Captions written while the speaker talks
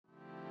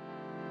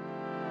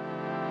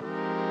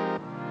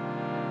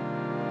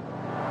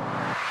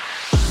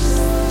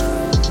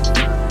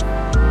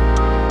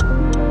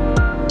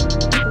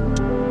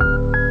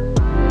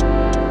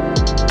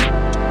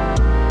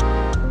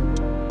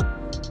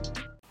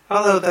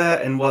Hello there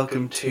and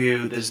welcome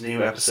to this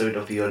new episode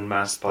of the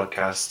Unmasked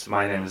podcast.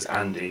 My name is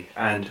Andy,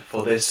 and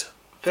for this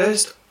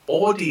first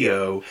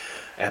audio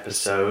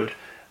episode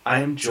I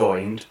am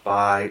joined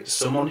by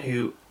someone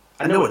who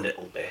I know a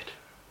little bit.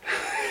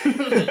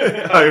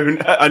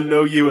 I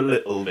know you a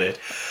little bit,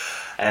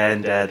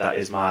 and that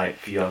is my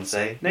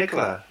fiance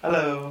Nicola.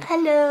 Hello.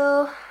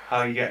 Hello. How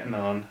are you getting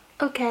on?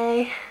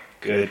 Okay.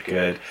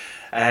 Good.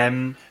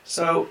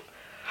 So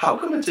how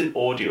come it's an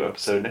audio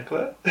episode,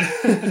 Nicola?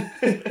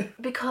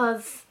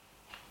 Because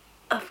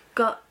I've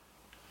got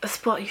a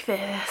spotty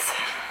face.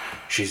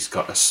 She's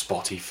got a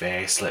spotty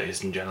face,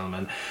 ladies and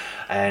gentlemen.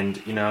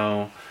 And, you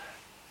know,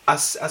 I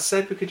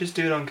said we could just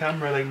do it on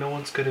camera, like no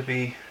one's going to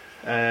be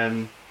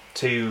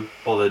too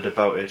bothered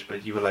about it.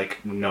 But you were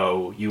like,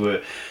 no, you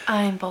were...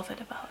 I'm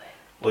bothered about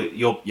it. Well,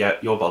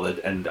 you're bothered,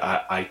 and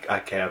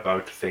I care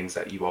about things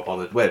that you are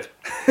bothered with.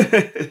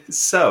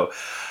 So,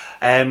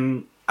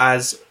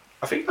 as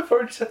I think I've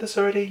already said this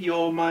already,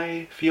 you're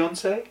my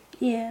fiance.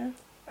 Yeah.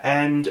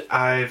 And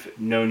I've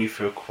known you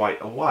for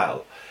quite a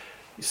while.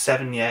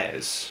 7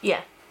 years.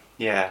 Yeah.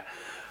 Yeah.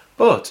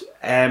 But,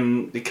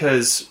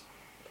 because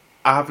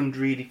I haven't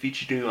really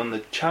featured you on the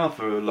channel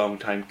for a long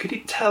time, could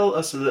you tell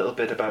us a little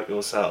bit about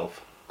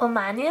yourself? Well,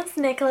 my name's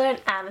Nicola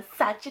and I'm a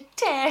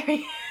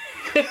Sagittarius.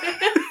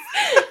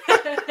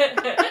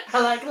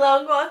 I like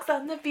long walks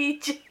on the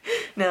beach.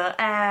 No,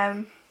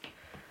 I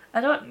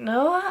don't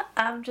know.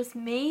 I'm just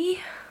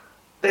me.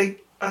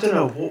 Like, I don't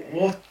know,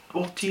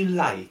 what do you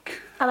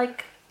like? I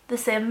like The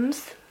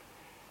Sims.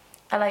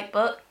 I like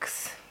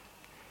books.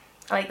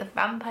 I like the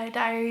Vampire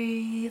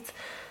Diaries.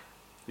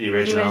 The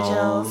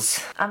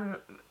originals. I'm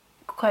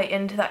quite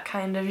into that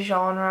kind of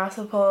genre, I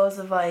suppose,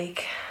 of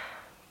like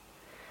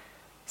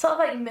sort of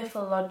like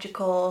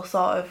mythological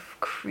sort of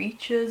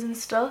creatures and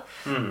stuff.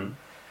 Hmm.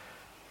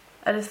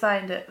 I just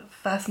find it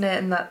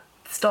fascinating that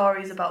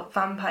stories about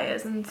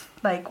vampires and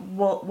like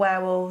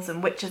werewolves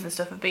and witches and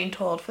stuff have been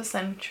told for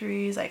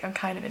centuries. Like, I'm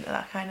kind of into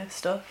that kind of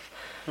stuff.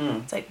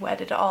 It's like, where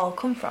did it all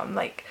come from?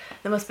 Like,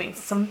 there must have been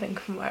something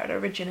from where it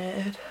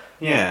originated.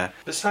 Yeah.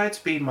 Besides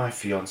being my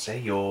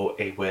fiance, you're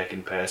a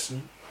working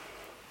person.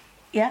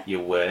 Yeah. You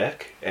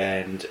work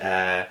and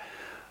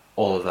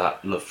all of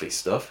that lovely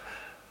stuff.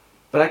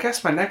 But I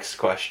guess my next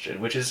question,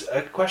 which is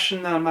a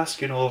question that I'm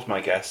asking all of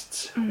my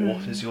guests,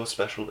 what is your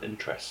special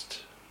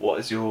interest? What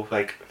is your,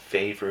 like,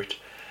 favourite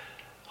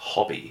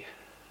hobby?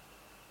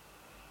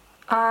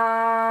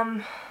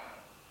 Don't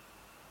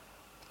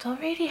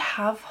really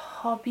have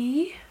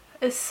hobby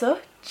as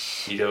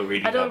such. You don't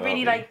really I don't have a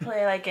really hobby? like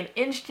play like an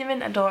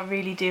instrument. I don't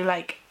really do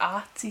like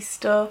artsy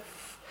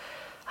stuff.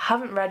 I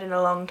haven't read in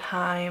a long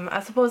time.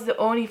 I suppose the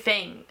only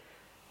thing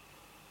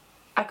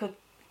I could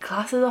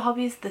class as a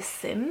hobby is The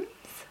Sims.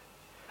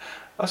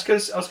 I was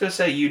gonna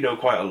say you know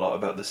quite a lot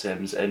about The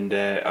Sims, and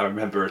I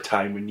remember a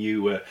time when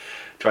you were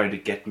trying to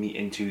get me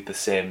into The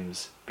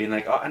Sims, being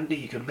like, "Oh, Andy,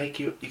 you can make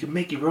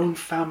your own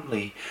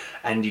family,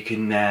 and you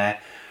can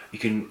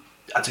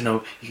I don't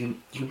know, you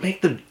can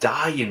make them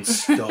die and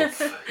stuff.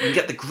 You can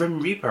get the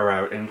Grim Reaper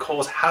out and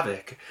cause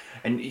havoc,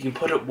 and you can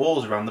put up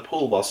walls around the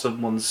pool while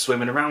someone's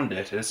swimming around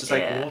it." And it's just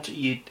like, what are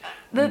you?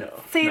 No.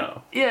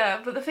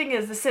 Yeah, but the thing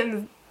is, The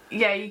Sims,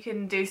 yeah, you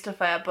can do stuff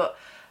there, but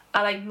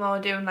I like more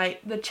doing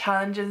like the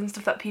challenges and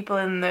stuff that people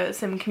in the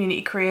Sim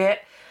community create.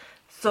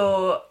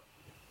 So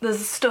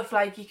there's stuff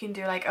like you can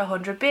do like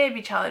 100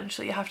 baby challenge,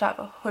 so you have to have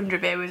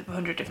 100 babies with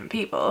 100 different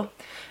people,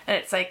 and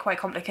it's like quite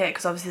complicated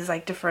because obviously there's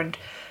like different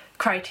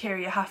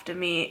criteria you have to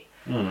meet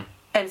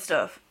and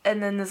stuff.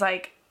 And then there's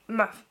like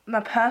my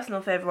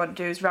personal favourite one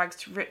to do is Rags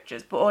to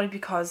Riches, but only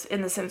because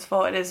in The Sims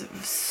 4 it is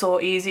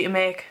so easy to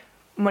make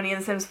money in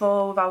The Sims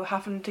 4 without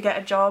having to get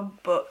a job.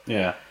 But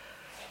Yeah.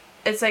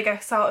 it's like a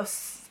sort of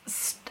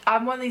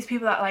I'm one of these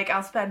people that like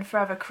I'll spend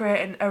forever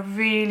creating a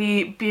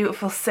really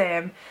beautiful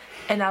sim,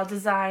 and I'll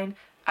design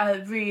a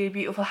really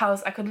beautiful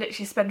house. I could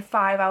literally spend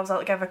 5 hours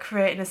altogether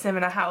creating a sim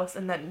in a house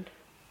and then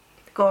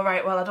go,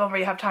 right, well, I don't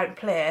really have time to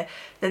play.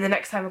 Then the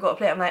next time I go to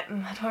play it, I'm like,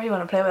 I don't really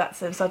want to play with that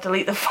sim, so I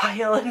delete the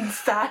file and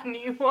start a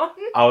new one.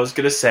 I was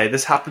gonna say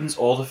this happens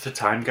all of the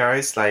time,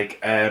 guys. Like,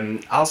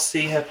 I'll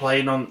see her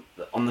playing on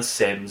The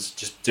Sims,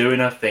 just doing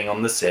her thing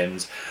on The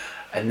Sims,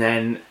 and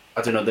then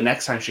I don't know. The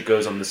next time she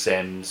goes on The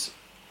Sims,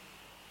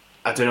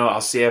 I don't know. I'll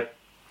see her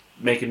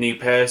make a new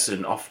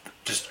person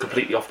just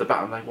completely off the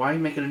bat. I'm like, why are you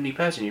making a new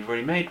person? You've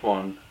already made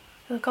one.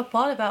 I got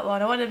bored about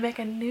one. I wanted to make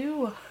a new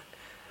one.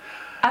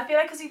 I feel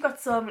like because you've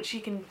got so much you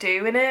can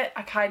do in it,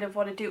 I kind of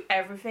want to do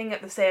everything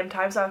at the same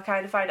time, so I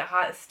kind of find it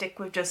hard to stick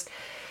with just,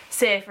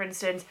 say for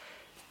instance,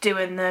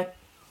 doing the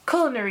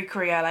culinary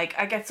career. Like,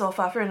 I get so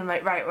far through and I'm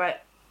like, right,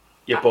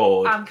 You're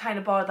bored. I'm kind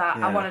of bored of that.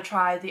 Yeah. I want to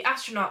try the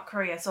astronaut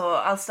career, so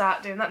I'll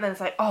start doing that, and then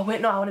it's like, oh wait,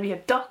 no, I want to be a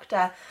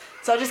doctor.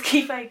 So I'll just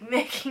keep like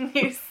making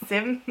new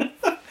Sims.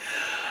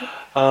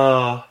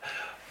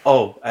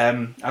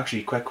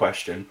 Actually, quick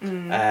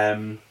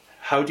question.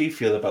 How do you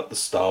feel about the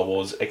Star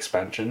Wars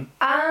expansion?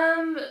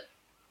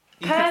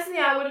 Personally,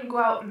 I wouldn't go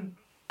out and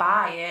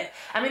buy it.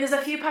 I mean, there's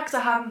a few packs I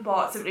haven't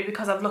bought simply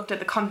because I've looked at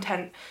the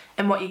content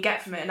and what you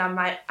get from it, and I'm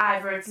like,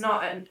 either it's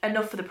not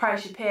enough for the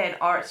price you're paying,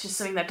 or it's just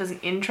something that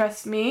doesn't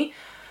interest me.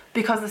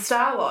 Because the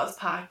Star Wars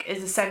pack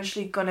is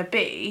essentially going to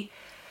be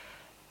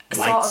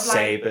sort of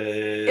like,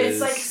 lightsabers.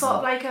 it's like sort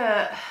of like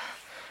a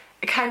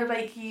kind of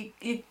like you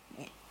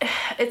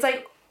it's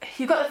like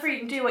you've got the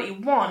freedom to do what you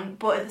want,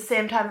 but at the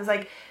same time it's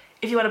like,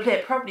 if you want to play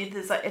it properly,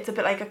 there's like, it's a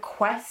bit like a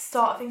quest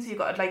sort of thing, so you've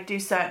got to like do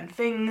certain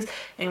things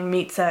and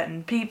meet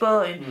certain people,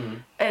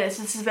 and it's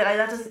just a bit like,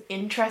 that doesn't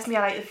interest me.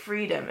 I like the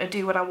freedom to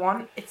do what I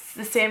want. It's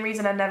the same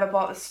reason I never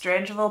bought the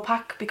Strangerville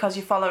pack, because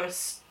you follow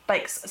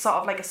like sort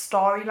of like a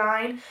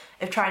storyline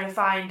of trying to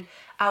find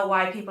out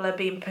why people are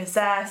being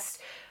possessed,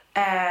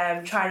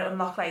 trying to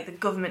unlock like the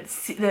government,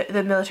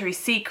 the military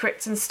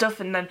secrets and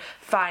stuff, and then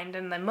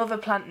finding the mother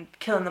plant and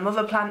killing the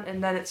mother plant,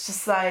 and then it's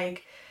just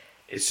like,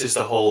 it's just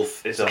a whole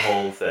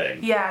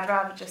thing. Yeah, I'd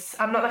rather just,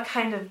 I'm not that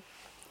kind of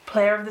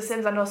player of The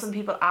Sims. I know some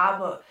people are,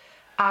 but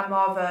I'm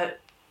more of a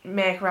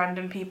make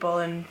random people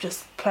and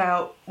just play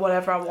out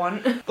whatever I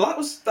want. But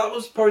that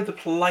was probably the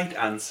polite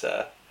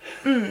answer.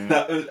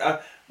 That was,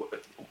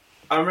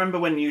 I remember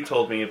when you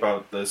told me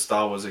about the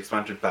Star Wars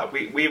expansion pack.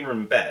 We were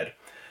in bed,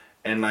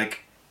 and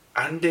like,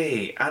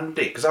 Andy,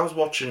 because I was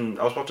watching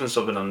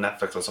something on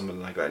Netflix or something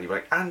like that, and you were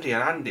like,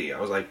 Andy. I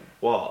was like,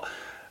 what?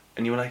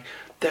 And you were like,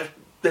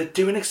 they're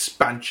doing an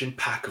expansion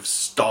pack of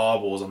Star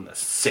Wars on The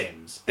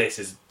Sims. This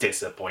is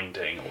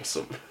disappointing, or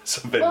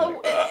something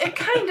like that. It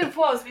kind of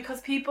was, because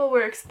people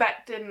were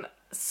expecting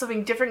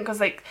something different, because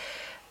like,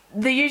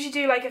 they usually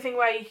do like a thing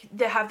where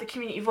they have the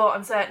community vote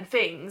on certain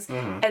things,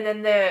 and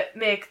then they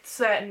make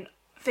certain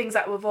things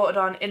that were voted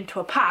on into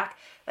a pack.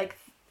 Like,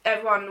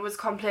 everyone was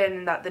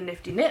complaining that the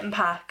Nifty Knitting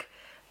pack,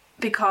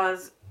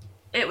 because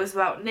it was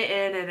about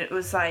knitting and it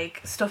was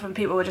like stuff, and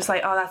people were just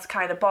like, oh, that's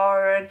kind of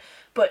boring.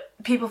 But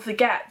people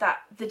forget that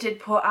they did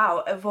put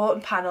out a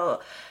voting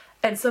panel,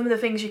 and some of the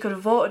things you could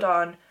have voted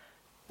on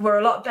were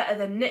a lot better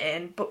than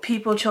knitting, but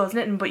people chose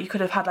knitting. But you could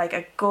have had like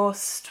a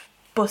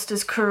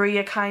Ghostbusters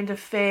career kind of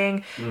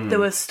thing. There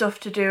was stuff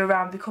to do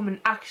around becoming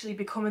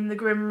the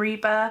Grim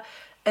Reaper,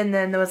 and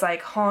then there was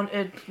like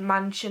haunted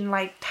mansion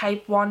like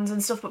type ones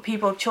and stuff, but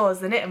people chose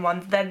the knitting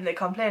ones. Then they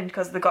complained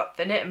because they got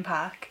the knitting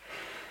pack.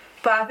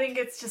 But I think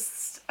it's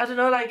just, I don't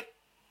know, like,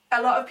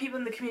 a lot of people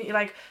in the community,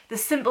 like, the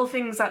simple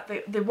things that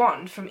they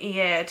want from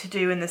EA to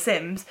do in The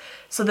Sims.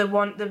 So they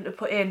want them to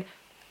put in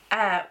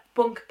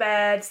bunk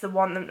beds, they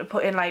want them to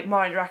put in like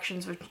more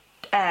interactions with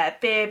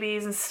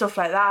babies and stuff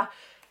like that,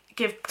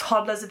 give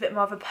toddlers a bit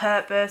more of a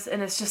purpose,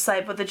 and it's just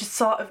like, but they just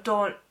sort of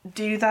don't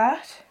do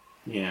that.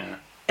 Yeah.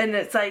 And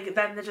it's like,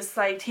 then they just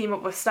like team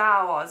up with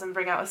Star Wars and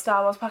bring out a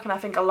Star Wars pack, and I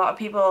think a lot of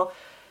people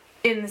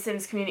in the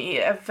Sims community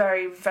are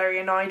very, very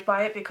annoyed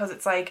by it, because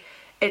it's like,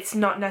 it's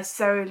not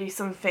necessarily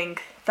something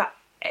that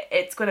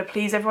it's going to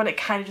please everyone. It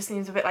kind of just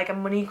seems a bit like a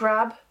money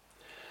grab.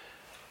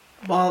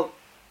 Well,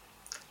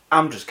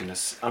 I'm just gonna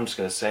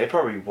say it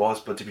probably was,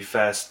 but to be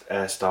fair,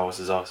 Star Wars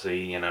is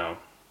obviously, you know,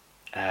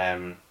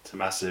 it's a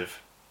massive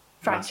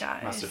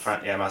franchise. Massive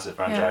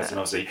franchise, and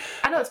obviously,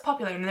 I know it's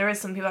popular, and there is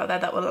some people out there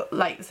that will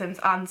like The Sims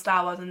and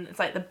Star Wars, and it's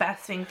like the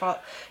best thing for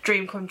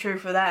dream come true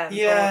for them.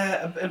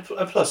 Yeah, and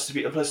plus to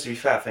be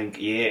fair, I think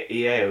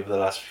EA over the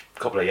last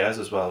couple of years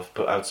as well have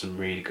put out some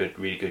really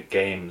good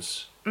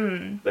games,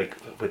 like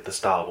with the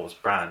Star Wars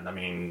brand. I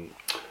mean,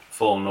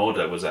 Fallen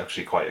Order was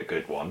actually quite a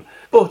good one,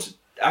 but.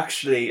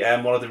 Actually,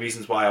 one of the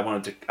reasons why I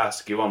wanted to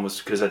ask you on was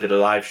because I did a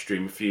live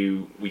stream a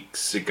few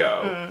weeks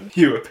ago.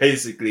 You were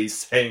basically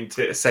saying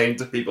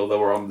to people that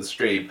were on the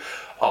stream,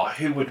 oh,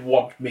 who would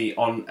want me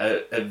on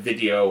a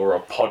video or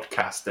a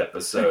podcast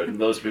episode? And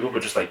those people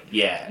were just like,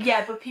 yeah.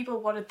 Yeah, but people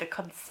wanted the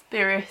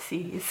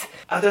conspiracies.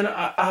 I don't know,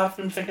 I have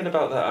been thinking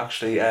about that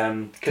actually,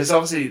 because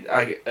obviously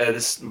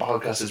this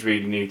podcast is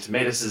really new to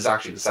me. This is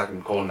actually the second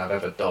recording I've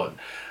ever done.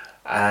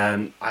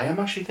 I am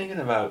actually thinking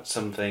about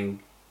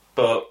something,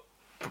 but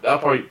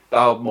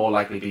that'll more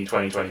likely be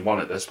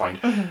 2021 at this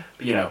point. But,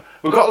 you know,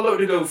 we've got a lot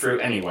to go through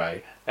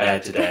anyway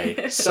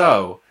today.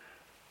 So,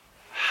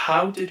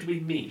 how did we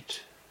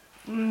meet?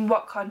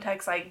 What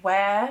context? Like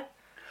where?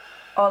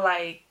 Or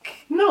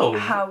like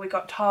how we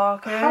got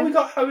talking? How we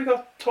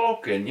got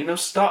talking? You know,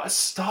 started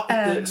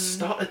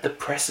the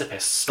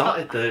precipice.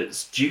 Started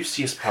the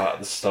juiciest part of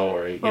the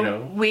story. Well, you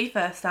know, we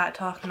first started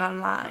talking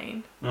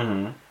online,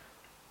 and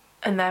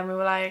then we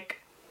were like,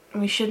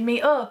 we should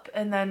meet up,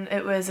 and then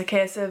it was a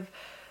case of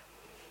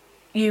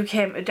you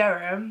came to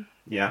Durham.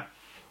 Yeah.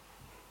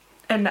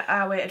 And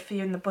I waited for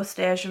you in the bus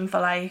station for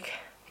like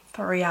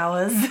 3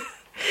 hours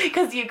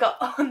because you got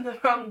on the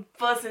wrong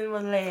bus and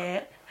were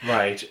late.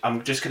 Right.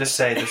 I'm just gonna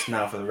say this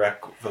now for the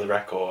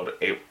record.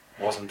 It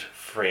wasn't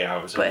 3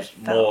 hours. But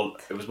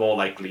It was more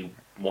likely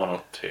 1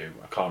 or 2.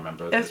 I can't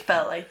remember. It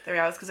felt like 3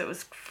 hours because it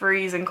was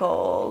freezing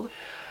cold.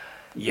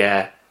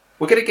 Yeah,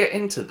 we're gonna get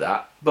into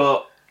that,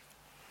 but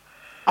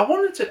I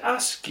wanted to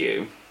ask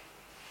you.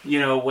 You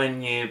know,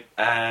 when you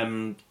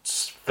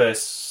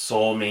first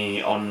saw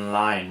me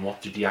online,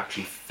 what did you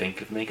actually think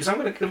of me? Because I'm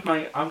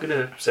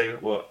gonna say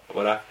what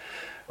I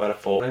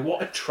thought. Like,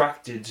 what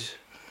attracted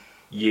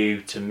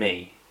you to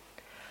me?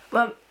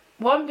 Well,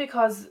 one,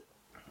 because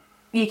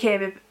you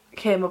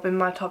came up in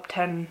my top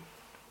 10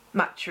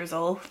 match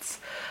results,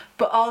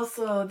 but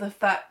also the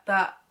fact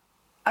that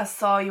I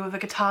saw you with a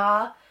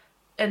guitar,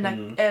 and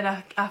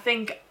I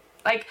think,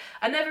 like,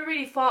 I never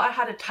really thought I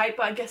had a type,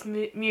 but I guess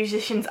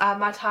musicians are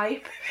my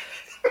type.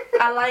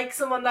 I like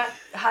someone that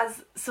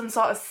has some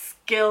sort of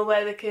skill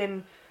where they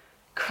can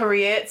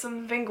create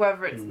something,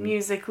 whether it's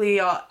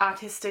musically or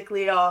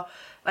artistically or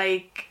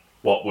like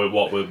What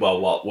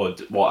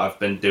I've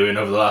been doing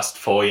over the last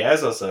 4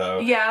 years or so.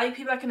 Yeah, I like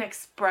people that can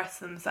express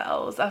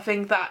themselves. I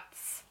think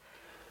that's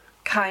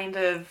kind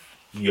of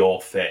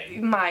your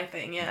thing. My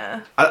thing,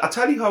 yeah. I'll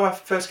tell you how I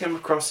first came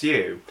across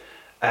you.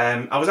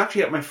 I was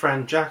actually at my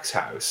friend Jack's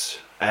house,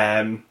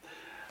 and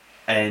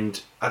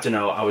I don't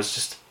know, I was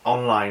just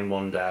online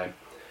one day,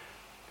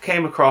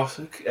 came across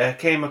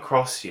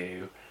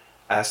you,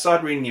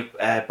 started reading your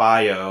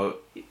bio.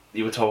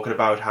 You were talking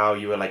about how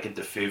you were like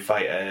into Foo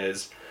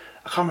Fighters.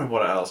 I can't remember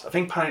what else. I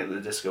think Panic! At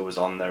the Disco was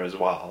on there as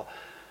well.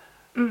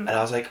 And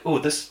I was like,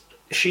 oh,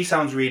 she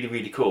sounds really,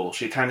 really cool.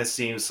 She kind of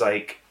seems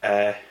like,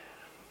 kind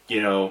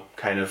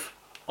of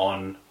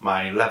on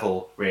my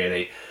level,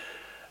 really.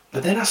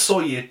 But then I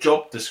saw your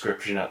job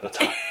description at the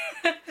time.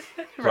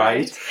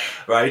 Right?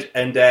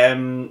 And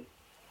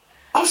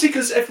obviously,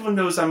 because everyone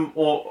knows I'm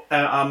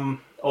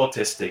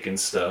autistic and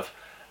stuff,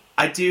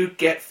 I do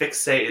get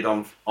fixated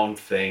on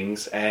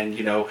things, and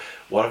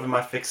whatever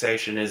my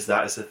fixation is,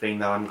 that is the thing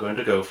that I'm going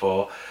to go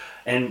for.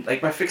 And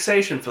like my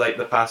fixation for like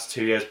the past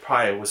 2 years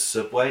prior was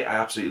Subway. I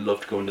absolutely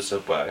loved going to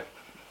Subway.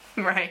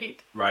 Right.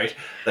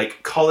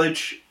 Like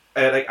college,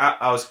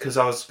 I was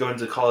going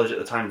to college at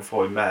the time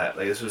before we met.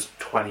 Like this was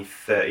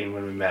 2013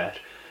 when we met.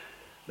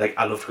 Like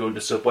I loved going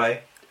to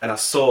Subway, and I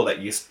saw that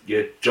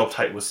your job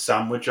title was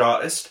sandwich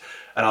artist,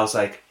 and I was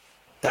like,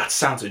 that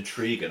sounds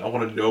intriguing. I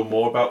want to know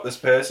more about this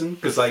person,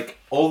 because like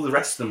all the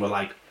rest of them were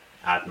like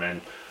admin,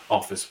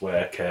 office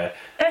worker,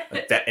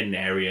 a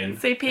veterinarian.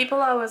 See, people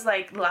always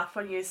like laugh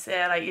when you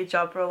say like your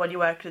job role when you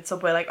work at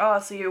Subway, like,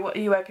 oh, so you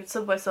work at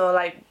Subway, so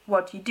like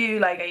what do you do?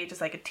 Like, are you just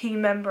like a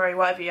team member or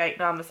whatever? You're like,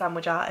 no, I'm a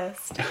sandwich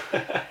artist.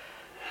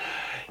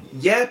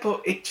 Yeah,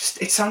 but it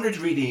sounded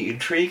really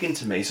intriguing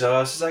to me, so I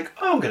was just like,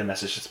 oh, I'm going to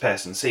message this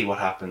person, see what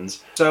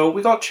happens. So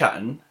we got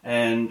chatting,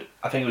 and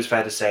I think it was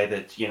fair to say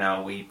that,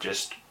 we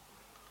just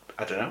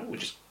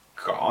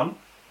got on,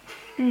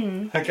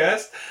 I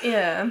guess.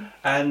 Yeah.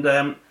 And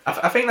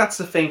I think that's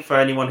the thing for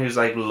anyone who's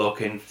like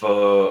looking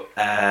for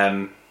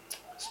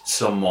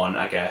someone,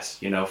 I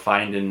guess,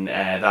 finding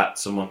that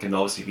someone can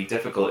obviously be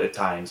difficult at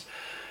times.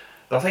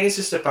 But I think it's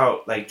just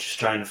about like just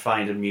trying to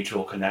find a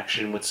mutual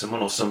connection with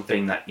someone, or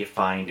something that you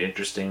find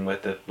interesting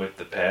with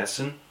the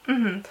person.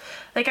 Mm-hmm.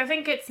 Like, I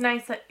think it's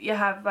nice that you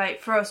have,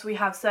 like, for us, we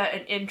have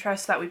certain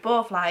interests that we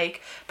both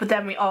like, but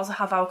then we also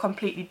have our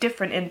completely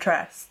different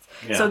interests.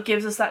 Yeah. So it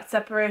gives us that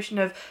separation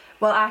of,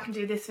 well, I can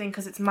do this thing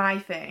because it's my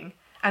thing,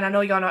 and I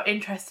know you're not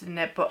interested in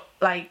it, but,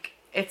 like,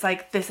 it's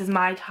like, this is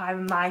my time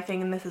and my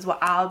thing, and this is what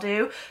I'll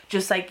do.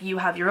 Just like you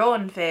have your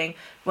own thing,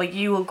 where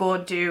you will go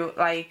do,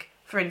 like,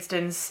 for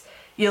instance,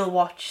 you'll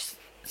watch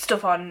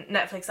stuff on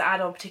Netflix that I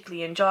don't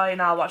particularly enjoy,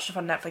 and I'll watch stuff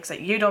on Netflix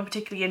that you don't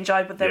particularly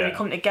enjoy, but then we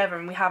come together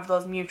and we have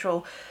those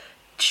mutual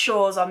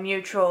shows or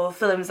mutual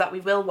films that we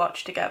will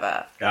watch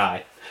together.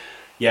 Aye.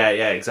 Yeah,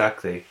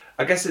 exactly.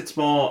 I guess it's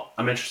more,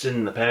 I'm interested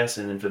in the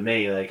person, and for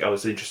me, like, I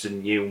was interested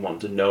in you and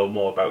wanted to know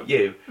more about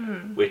you,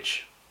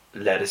 which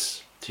led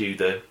us to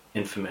the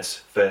infamous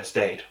first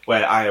date,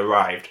 where I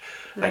arrived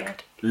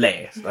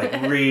late, like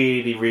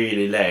really,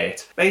 really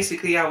late.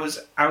 Basically, I was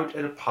out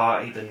at a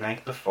party the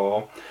night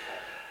before,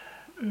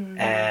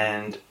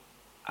 and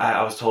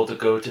I was told to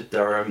go to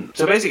Durham.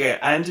 So basically,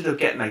 I ended up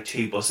getting like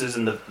 2 buses,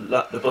 and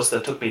the bus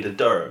that took me to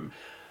Durham,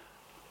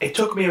 it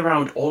took me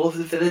around all of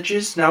the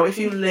villages. Now, if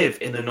you live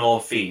in the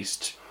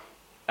northeast,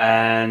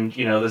 and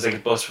there's like a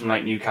bus from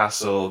like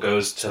Newcastle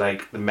goes to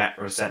like the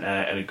Metro Centre,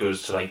 and it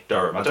goes to like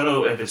Durham. I don't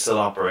know if it's still in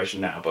operation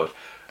now, but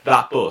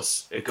that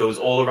bus, it goes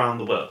all around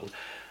the world.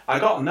 I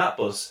got on that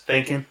bus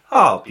thinking,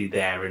 I'll be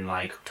there in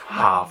like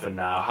half an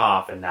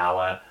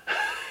hour.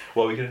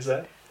 What were you gonna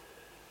say?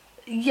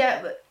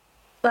 Yeah, but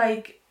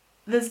like,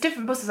 there's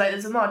different buses. Like,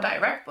 there's a more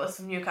direct bus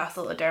from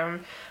Newcastle to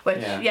Durham,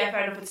 which,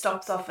 fair enough, it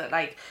stops off at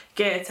like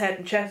Gateshead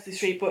and Chelsea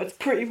Street, but it's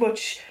pretty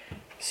much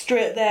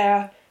straight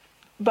there,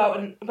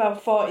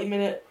 about 40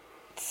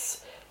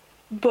 minutes.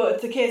 But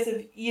it's a case of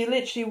didn't you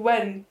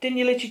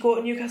literally go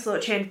to Newcastle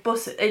to change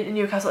buses?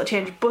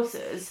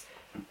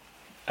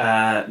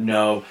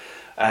 No.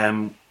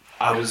 I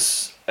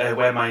was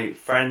where my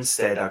friends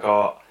stayed. I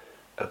got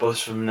a bus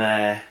from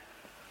there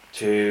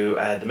to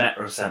the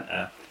Metro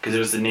Centre, because it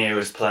was the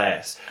nearest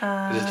place.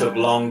 Because it took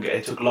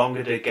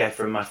longer to get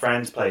from my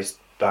friend's place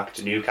back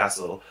to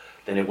Newcastle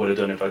than it would have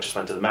done if I just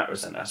went to the Metro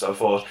Centre. So I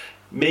thought,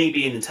 me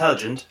being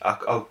intelligent,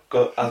 I'll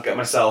get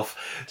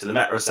myself to the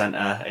Metro Centre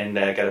and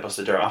get a bus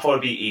to Durham. I thought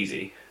it'd be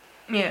easy.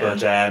 Yeah.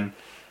 But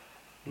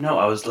no,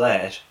 I was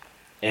late,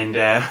 and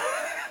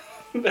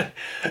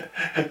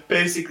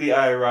basically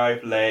I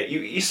arrived late.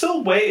 You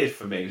still waited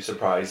for me,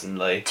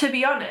 surprisingly. To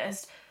be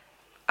honest,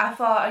 I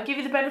thought I'd give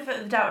you the benefit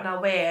of the doubt and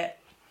I'll wait.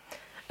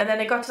 And then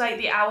it got to like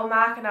the hour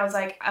mark and I was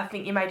like, I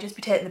think you might just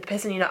be taking the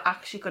piss and you're not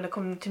actually going to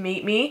come to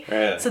meet me.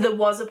 Really? So there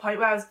was a point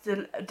where I was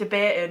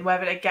debating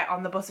whether to get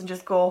on the bus and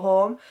just go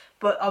home.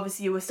 But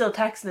obviously you were still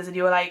texting us and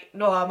you were like,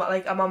 no,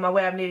 I'm on my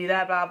way, I'm nearly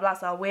there, blah, blah.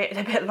 So I waited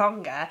a bit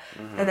longer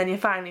and then you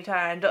finally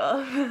turned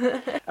up.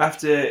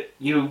 After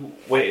you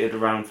waited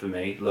around for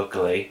me,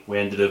 luckily, we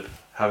ended up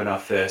having our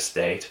first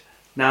date.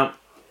 Now,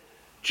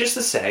 just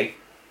to say,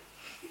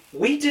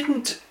 we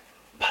didn't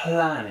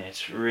plan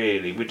it,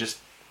 really. We just...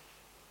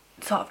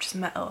 sort of just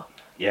met up.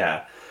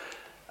 Yeah.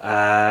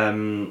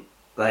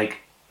 Like,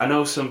 I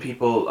know some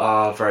people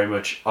are very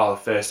much, the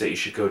first date you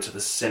should go to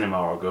the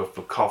cinema or go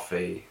for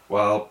coffee.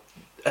 Well,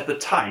 at the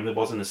time, there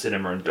wasn't a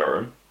cinema in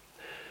Durham.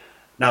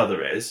 Now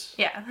there is.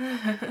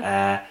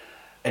 Yeah.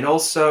 And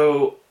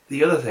also,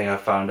 the other thing I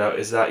found out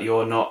is that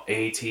you're not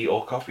a tea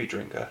or coffee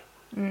drinker.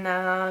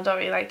 No, I don't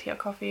really like tea or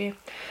coffee.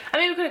 I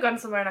mean, we could have gone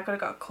somewhere and I could have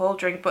got a cold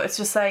drink, but it's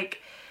just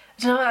like,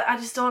 I don't know, I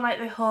just don't like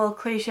the whole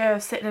cliche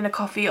of sitting in a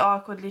coffee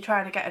awkwardly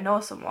trying to get to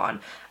know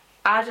someone.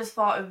 I just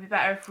thought it would be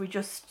better if we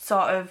just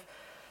sort of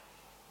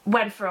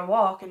went for a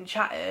walk and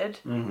chatted.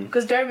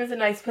 Because Durham is a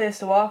nice place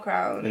to walk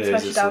around,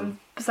 especially down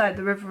beside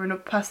the river and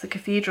up past the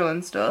cathedral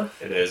and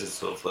stuff. It is,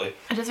 it's lovely.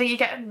 I just think you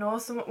get to know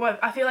someone. Well,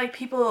 I feel like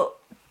people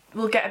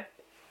will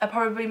are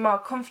probably more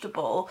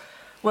comfortable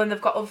when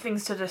they've got other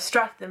things to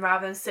distract them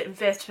rather than sitting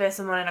face to face with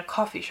someone in a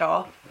coffee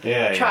shop.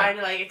 Yeah, trying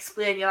to like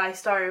explain your life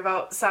story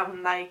without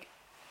sounding like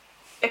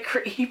a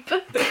creep. Do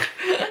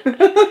you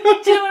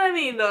know what I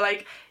mean though?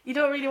 Like, you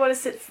don't really want to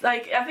sit,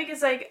 like, I think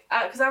it's like,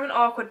 because I'm an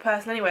awkward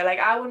person anyway, like,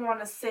 I wouldn't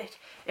want to sit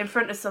in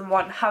front of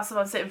someone, have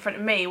someone sit in front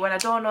of me when I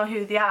don't know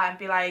who they are and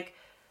be like,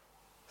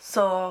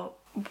 so,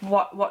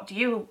 what do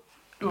you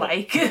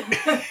like?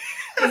 Because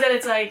then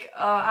it's like,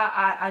 oh,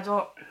 I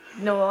don't,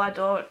 no, I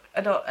don't,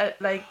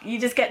 like, you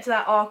just get to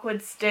that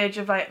awkward stage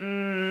of like,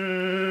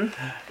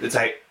 It's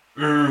like,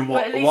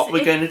 what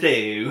we're gonna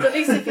do? But at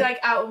least if you're like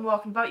out and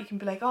walking about, you can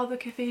be like, oh, the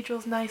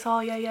cathedral's nice,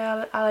 oh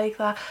yeah, I like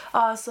that.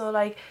 Oh, so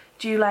like,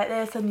 do you like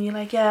this? And you're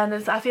like, yeah,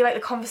 and I feel like the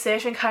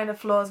conversation kind of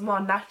flows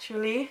more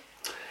naturally.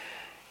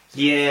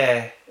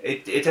 Yeah,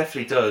 it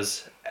definitely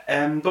does.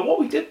 But what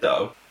we did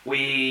though,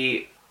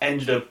 we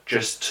ended up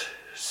just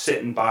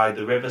sitting by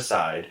the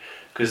riverside,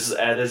 because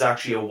there's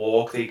actually a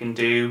walk that you can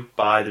do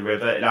by the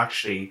river. It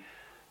actually,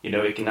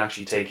 it can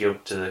actually take you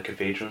up to the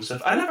cathedral and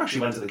stuff. I never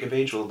actually went to the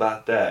cathedral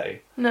that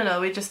day. No,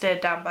 we just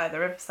stayed down by the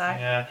riverside.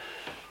 Yeah,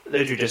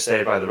 literally just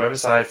stayed by the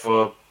riverside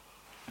for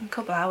a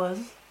couple hours.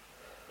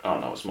 Oh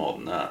no, it was more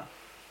than that.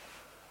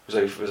 It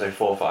was like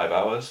 4 or 5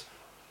 hours.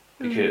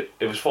 Because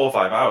it was 4 or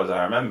 5 hours,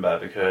 I remember,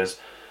 because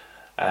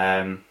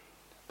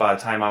by the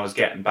time I was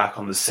getting back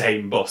on the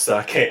same bus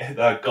that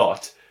I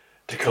got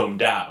to come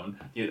down,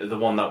 the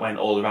one that went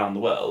all around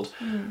the world,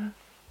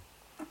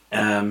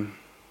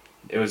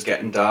 it was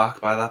getting dark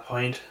by that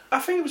point. I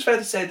think it was fair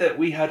to say that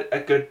we had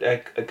a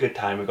good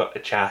time. We got to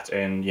chat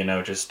and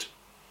just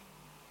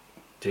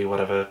do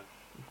whatever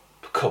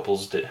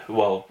couples do.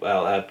 Well,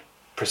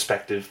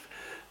 prospective,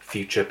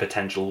 future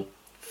potential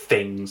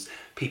things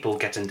people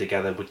getting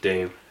together would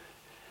do.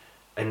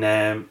 And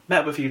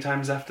met up a few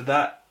times after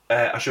that.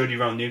 I showed you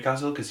around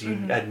Newcastle because you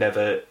had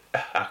never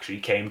actually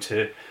came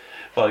to.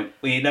 Well,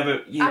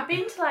 I've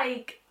been to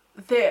like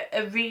the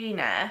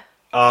arena.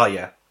 Oh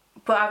yeah.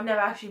 But I've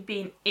never actually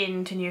been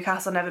into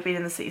Newcastle. Never been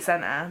in the city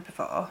centre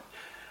before.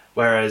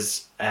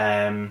 Whereas,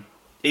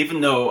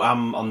 even though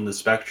I'm on the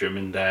spectrum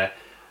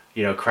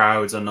and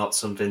crowds are not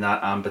something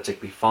that I'm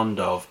particularly fond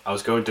of, I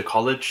was going to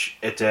college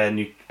at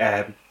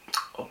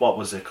what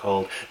was it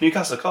called?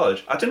 Newcastle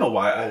College. I don't know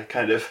why I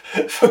kind of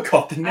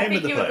forgot the name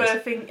of the place.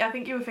 I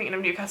think you were thinking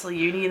of Newcastle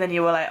Uni, and then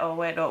you were like, oh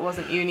wait, no, it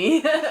wasn't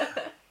uni.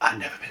 I've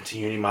never been to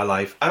uni in my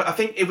life. I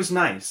think it was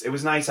nice. It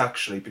was nice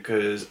actually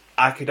because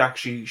I could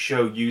actually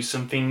show you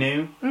something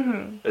new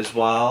as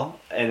well,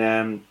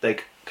 and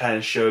like kind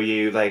of show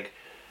you like,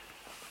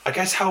 I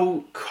guess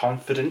how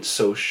confident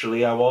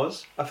socially I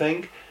was. I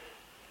think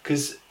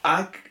because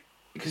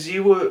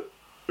you were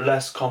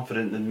less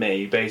confident than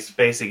me.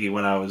 Basically,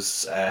 when I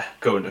was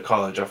going to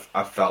college,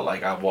 I felt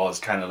like I was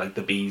kind of like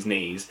the bee's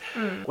knees.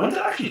 When did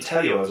I actually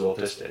tell you I was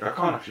autistic? I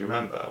can't actually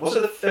remember. Was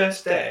it the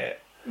first day?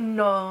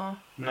 No.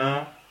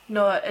 No?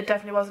 No, it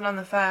definitely wasn't on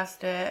the first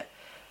date.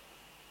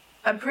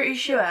 I'm pretty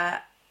sure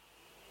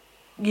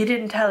you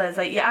didn't tell us.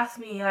 Like, you asked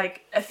me,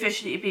 like,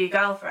 officially to be a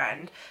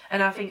girlfriend,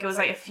 and I think it was,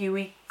 like, a few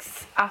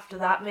weeks after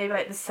that, maybe,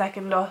 like, the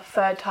second or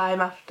third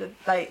time after,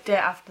 like, date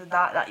after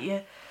that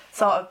you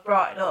sort of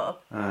brought it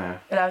up. Oh, yeah.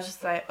 And I was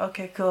just like,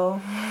 okay, cool.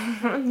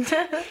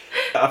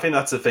 I think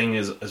that's the thing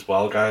as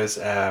well, guys.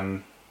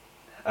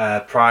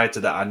 Prior to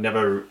that, I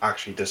never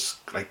actually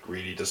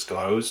really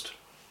disclosed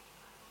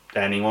to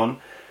anyone.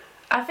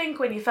 I think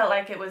when you felt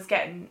like it was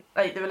getting,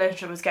 like, the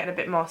relationship was getting a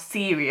bit more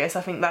serious,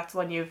 I think that's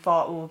when you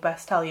thought, oh,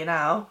 best tell you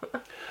now.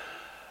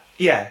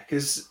 Yeah,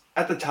 because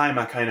at the time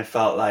I kind of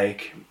felt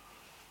like,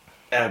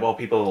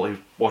 people who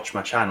watch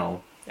my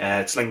channel,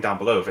 it's linked down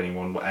below if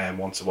anyone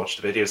wants to watch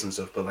the videos and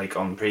stuff, but like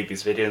on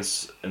previous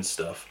videos and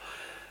stuff,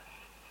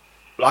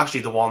 Well,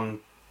 actually, the one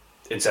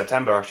in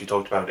September actually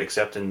talked about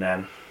accepting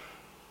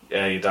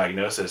your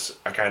diagnosis.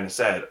 I kind of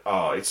said,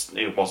 oh,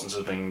 it wasn't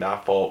something that I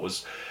thought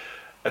was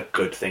a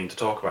good thing to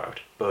talk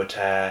about. But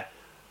I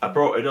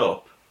brought it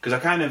up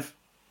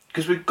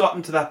because we'd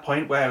gotten to that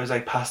point where I was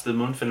like past the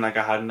month and like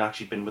I hadn't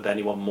actually been with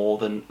anyone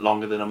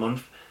longer than a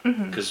month.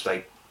 Because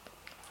like,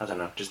 I don't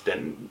know,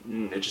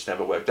 it just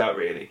never worked out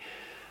really.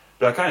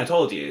 But I kind of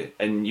told you,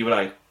 and you were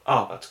like,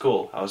 oh, that's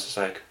cool. I was just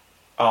like,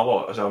 oh,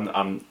 what? So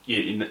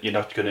you're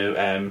not going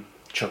to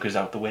chuck us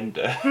out the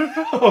window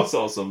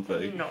or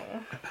something? No.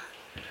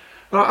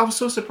 Well, I was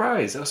so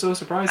surprised. I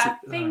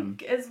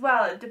think as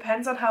well, it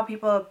depends on how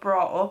people are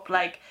brought up.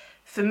 Like,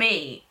 for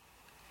me,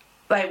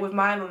 like with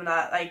my mum and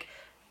that, like,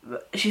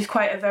 she's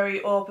quite a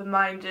very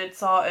open-minded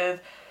sort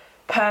of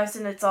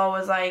person. It's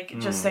always like,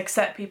 just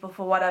accept people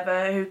for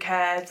whatever, who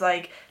cares,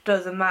 like,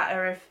 doesn't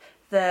matter if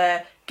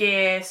they're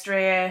gay,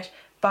 straight,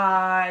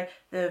 bi,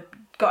 they've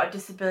got a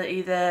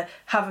disability, they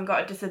haven't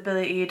got a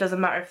disability, it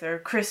doesn't matter if they're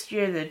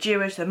Christian, they're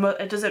Jewish,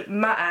 it doesn't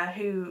matter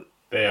who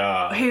they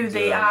are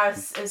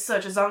as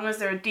such, as long as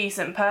they're a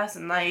decent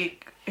person.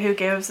 Like, who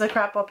gives a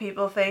crap what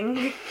people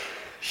think?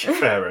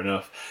 Fair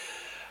enough.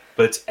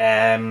 But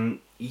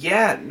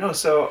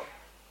so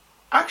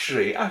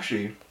actually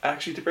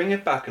to bring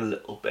it back a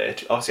little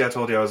bit, obviously I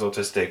told you I was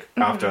autistic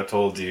after I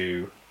told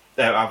you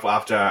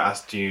after I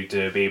asked you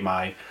to be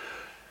my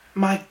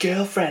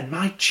girlfriend,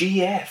 my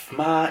GF,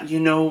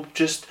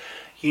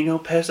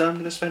 person I'm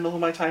going to spend all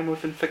of my time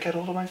with and forget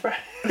all of my friends.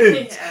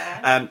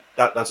 Yeah.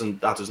 That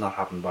does not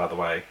happen, by the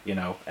way.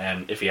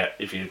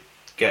 If you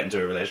get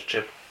into a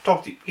relationship,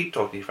 keep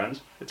talking to your friends.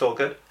 It's all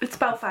good. It's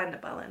about finding a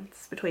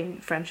balance between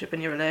friendship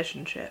and your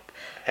relationship.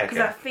 Because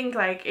I think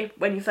like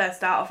when you first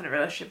start off in a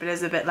relationship, it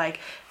is a bit like,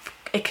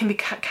 it can be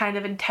kind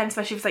of intense,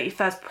 especially if it's like your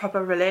first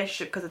proper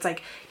relationship, because it's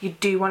like you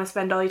do want to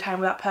spend all your time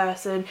with that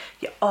person,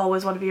 you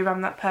always want to be around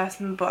that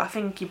person, but I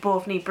think you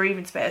both need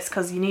breathing space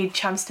because you need a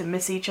chance to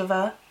miss each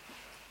other.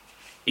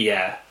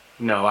 Yeah,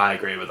 no, I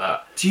agree with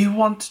that. Do you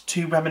want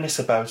to reminisce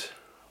about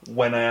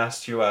when I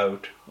asked you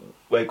out?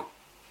 Like,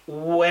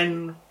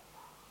 can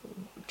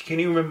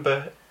you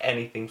remember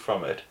anything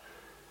from it?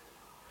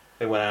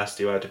 Like when I asked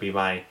you out to be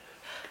my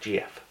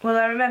GF. Well,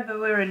 I remember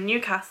we were in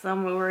Newcastle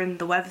and we were in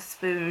the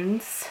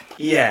Weatherspoons.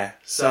 Yeah,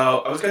 so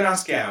I was going to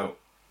ask you out,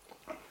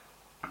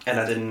 and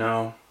I didn't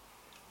know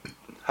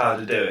how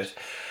to do it.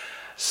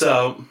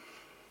 So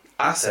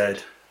I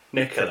said,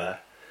 Nicola,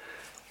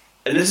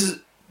 and this is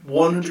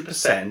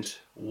 100%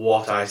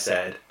 what I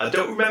said. I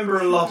don't remember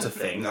a lot of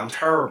things, I'm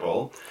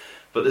terrible,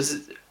 but this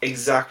is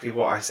exactly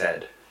what I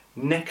said.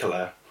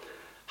 Nicola,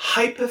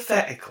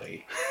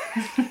 hypothetically,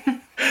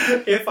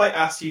 if I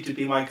asked you to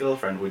be my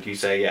girlfriend, would you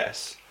say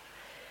yes?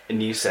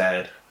 And you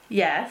said...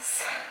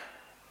 Yes.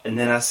 And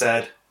then I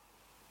said,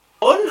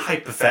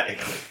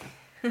 unhypothetically,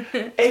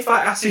 if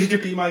I asked you to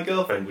be my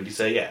girlfriend, would you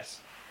say yes?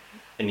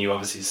 And you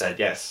obviously said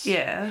yes.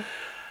 Yeah.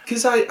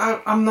 Because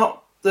I'm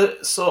not the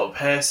sort of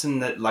person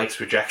that likes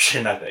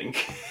rejection, I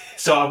think.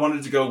 So I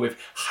wanted to go with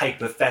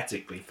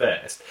hypothetically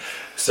first.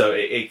 So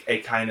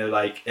it kind of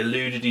like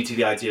eluded you to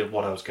the idea of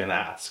what I was going to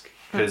ask.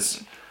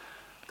 Because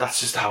that's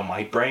just how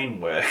my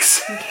brain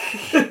works.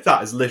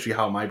 That is literally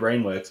how my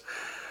brain works.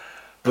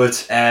 But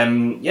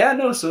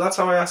so that's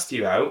how I asked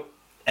you out.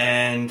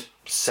 And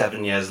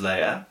 7 years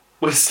later,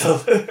 we're still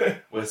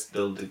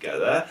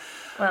together.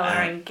 Well,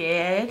 we're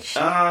engaged.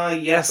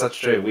 Yes, that's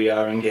true. We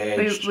are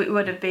engaged. We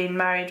would have been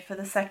married for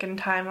the second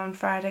time on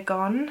Friday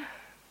gone.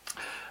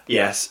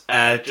 Yes,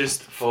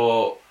 just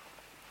so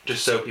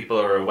people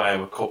are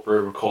aware,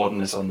 we're recording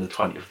this on the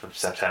 20th of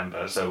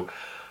September. So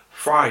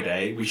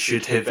Friday we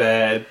should have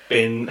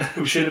been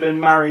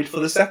married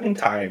for the second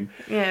time.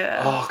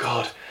 Yeah. Oh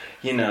God,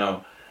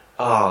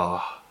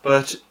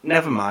 but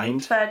never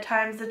mind. Third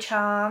time's the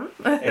charm.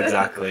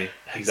 Exactly.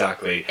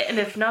 And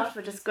if not,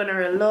 we're just gonna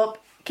elope,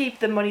 keep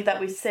the money that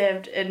we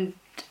saved, and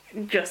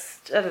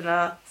just, I don't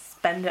know,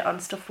 spend it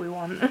on stuff we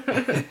want.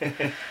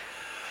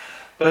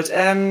 But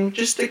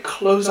just to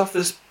close off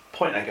this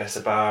point, I guess,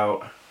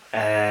 about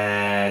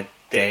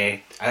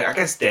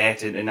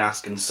dating and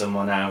asking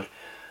someone out.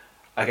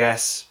 I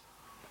guess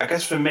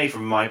for me,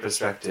 from my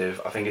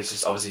perspective, I think it's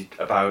just obviously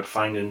about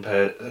finding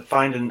a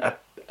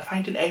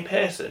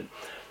person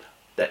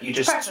that you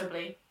just...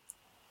 Preferably.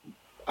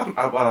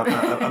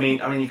 I mean,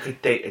 you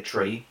could date a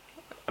tree.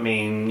 I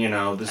mean,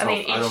 there's not...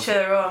 each to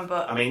their own,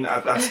 but... I mean,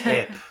 that's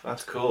hip.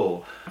 That's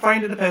cool.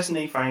 Finding a person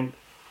that you find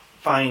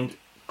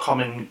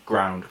common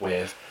ground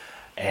with,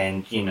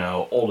 and,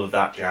 all of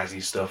that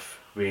jazzy stuff,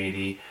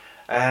 really.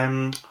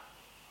 What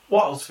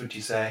else would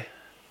you say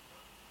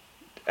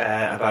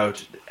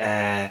about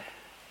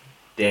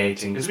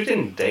dating? Because we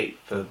didn't date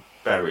for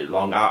very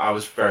long. I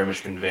was very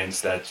much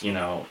convinced that,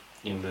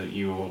 that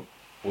you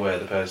were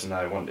the person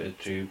I wanted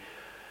to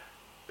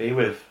be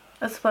with.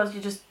 I suppose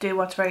you just do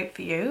what's right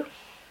for you.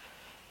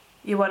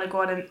 You want to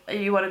go on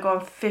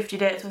 50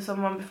 dates with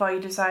someone before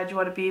you decide you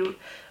want to be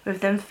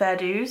with them. Fair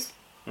dues.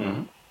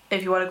 Mm-hmm.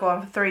 If you want to go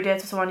on 3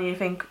 dates with someone and you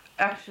think,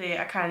 actually,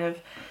 I kind of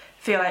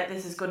feel like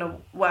this is going to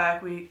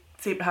work, we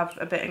seem to have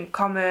a bit in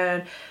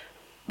common,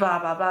 blah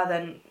blah blah,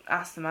 then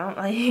ask them out,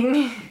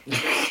 like.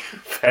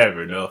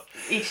 Fair enough.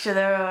 Each to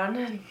their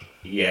own.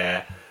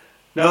 Yeah.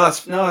 No,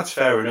 that's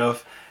fair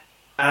enough.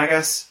 And I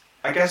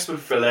guess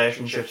with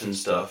relationships and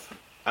stuff,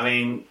 I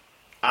mean,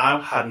 I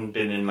hadn't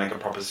been in like a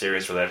proper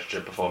serious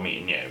relationship before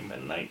meeting you,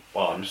 and like,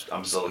 well,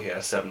 I'm still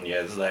here 7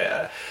 years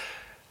later.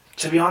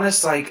 To be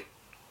honest, like,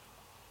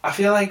 I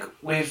feel like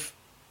with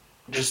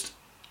just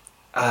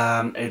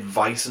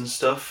advice and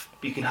stuff,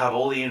 you can have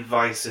all the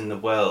advice in the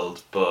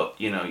world, but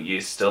you know,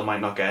 you still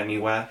might not get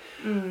anywhere.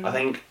 I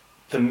think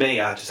for me,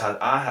 I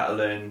had to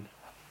learn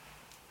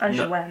as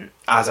you went.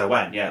 As I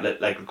went, yeah,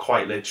 like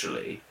quite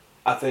literally.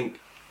 I think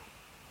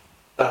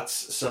that's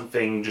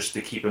something just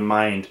to keep in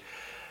mind,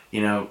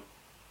 you know.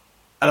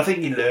 And I think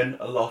you learn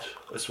a lot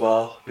as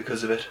well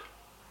because of it.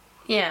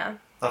 Yeah.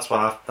 That's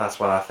what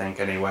I think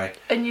anyway.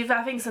 And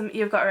I think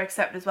you've got to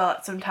accept as well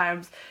that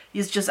sometimes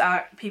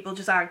people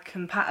just aren't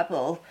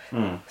compatible.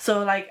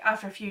 So like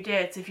after a few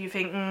dates, if you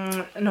think,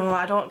 no,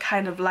 I don't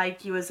kind of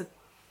like you as a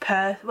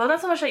person. Well,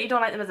 not so much that you don't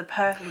like them as a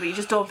person, but you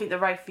just don't think they're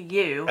right for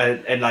you.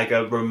 In like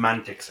a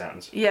romantic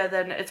sense. Yeah,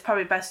 then it's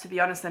probably best to be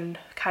honest and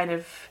kind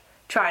of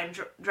try and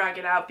drag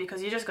it out,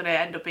 because you're just going to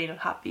end up being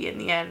unhappy in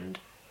the end.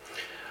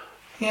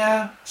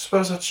 Yeah, I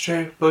suppose that's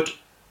true. But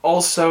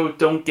also,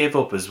 don't give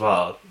up as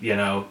well, you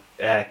know.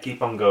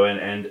 Keep on going,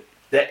 and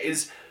there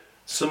is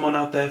someone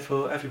out there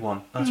for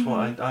everyone. That's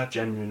what I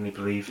genuinely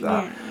believe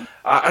that. Yeah.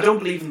 I don't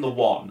believe in the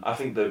one. I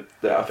think that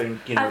I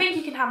think, you know, I think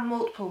you can have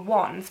multiple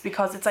ones,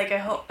 because it's like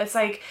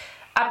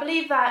I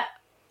believe that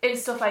in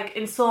stuff like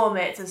in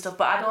soulmates and stuff,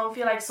 but I don't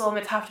feel like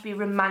soulmates have to be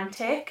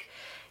romantic.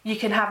 You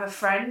can have a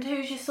friend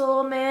who's your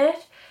soulmate.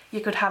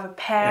 You could have a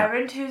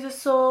parent who's a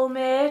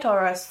soulmate,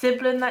 or a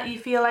sibling that you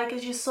feel like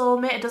is your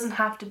soulmate. It doesn't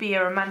have to be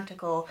a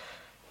romantical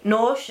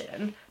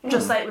notion.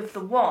 Just like with the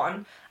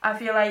one, I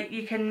feel like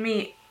you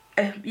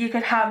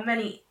could have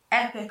many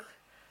epic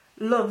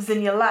loves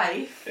in your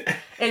life,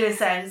 in a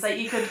sense. Like,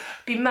 you could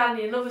be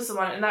madly in love with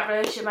someone and that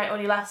relationship might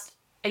only last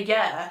a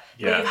year,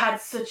 but you've had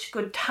such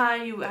good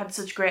time, you had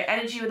such great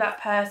energy with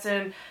that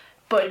person,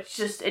 but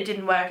it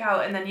didn't work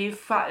out, and then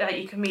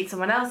you can meet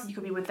someone else and you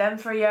could be with them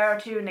for a year or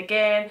two, and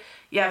again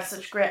you have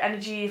such great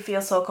energy, you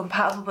feel so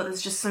compatible, but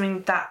there's just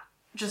something that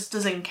just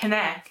doesn't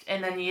connect,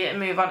 and then you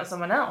move on to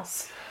someone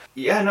else.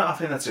 Yeah, no, I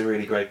think that's a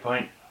really great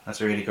point.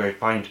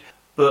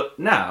 But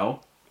now,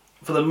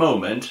 for the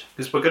moment,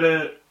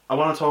 because I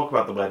want to talk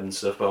about the wedding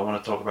stuff, but I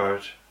want to talk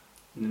about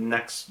the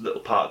next little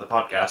part of the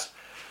podcast.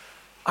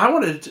 I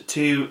wanted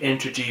to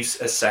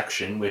introduce a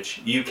section which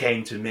you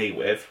came to me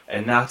with,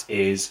 and that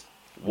is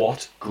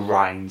what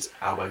grinds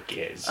our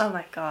gears. Oh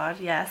my god,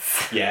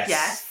 yes.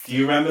 Yes. Do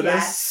you remember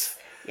this?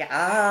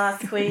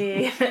 Yes,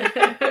 queen.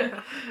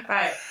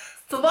 Right.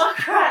 So what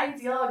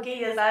grinds your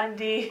gears,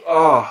 Andy?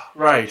 Oh,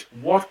 right.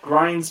 What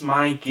grinds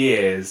my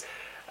gears?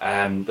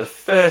 The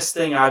first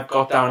thing I've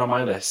got down on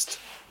my list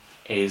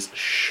is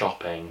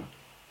shopping.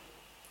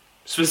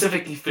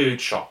 Specifically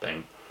food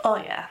shopping. Oh,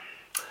 yeah.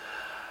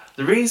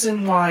 The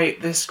reason why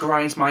this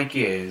grinds my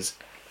gears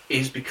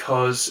is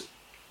because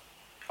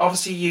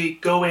obviously you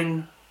go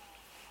in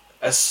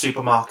a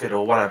supermarket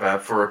or whatever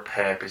for a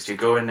purpose. You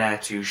go in there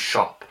to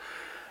shop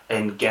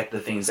and get the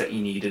things that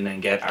you need and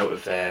then get out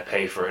of there,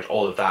 pay for it,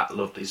 all of that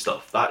lovely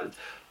stuff.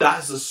 That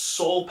is the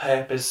sole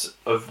purpose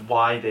of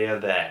why they are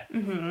there.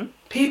 Mm-hmm.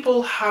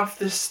 People have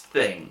this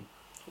thing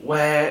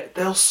where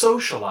they'll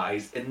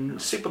socialise in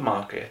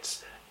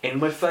supermarkets, and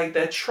with like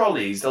their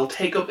trolleys, they'll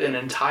take up an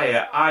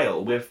entire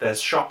aisle with their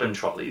shopping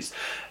trolleys,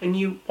 and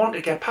you want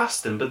to get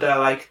past them, but they're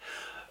like,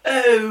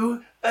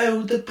 oh,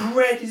 the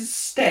bread is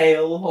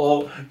stale,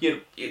 or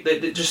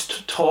they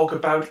just talk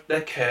about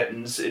their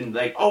curtains and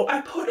like, oh,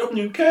 I put up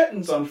new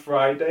curtains on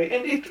Friday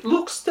and it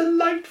looks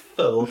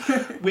delightful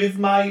with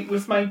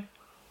my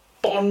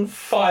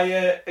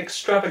bonfire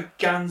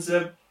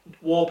extravaganza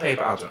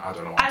wallpaper. I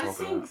don't know what I'm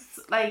talking about.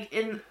 Like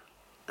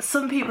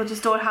some people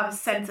just don't have a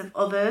sense of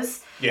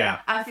others. Yeah.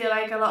 I feel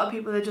like a lot of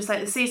people are just like,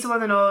 they see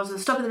someone they know, so they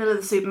stop in the middle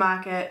of the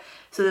supermarket,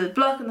 so they're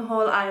blocking the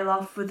whole aisle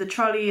off with the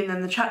trolley, and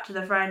then they chat to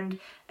their friend,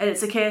 and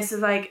it's a case of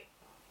like,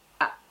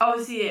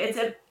 obviously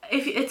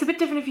it's a bit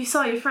different if you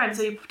saw your friend,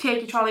 so you take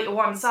your trolley to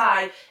one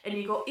side and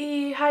you go,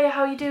 hiya,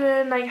 how you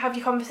doing, like have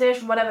your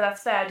conversation, whatever,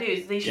 that's fair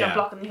dues, at least you're not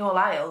blocking the whole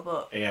aisle.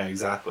 But yeah,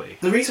 exactly.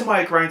 The reason why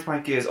it grinds my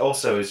gears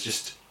also is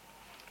just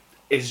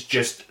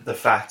the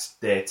fact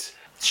that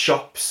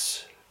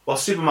shops, well,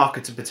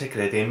 supermarkets in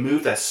particular, they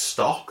move their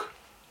stock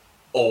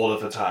all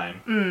of the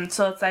time.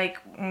 So it's like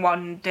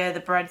one day the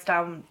bread's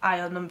down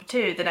aisle number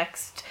 2, the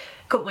next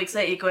couple weeks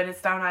later you go in,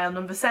 it's down aisle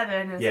number 7,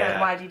 and it's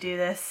like, why do you do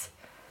this?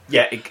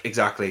 Yeah,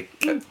 exactly.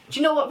 Do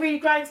you know what really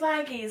grinds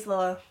my gears,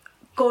 though?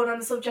 Going on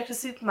the subject of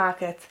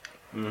supermarkets,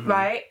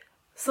 right?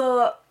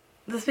 So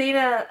there's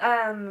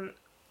been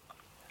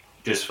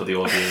just for the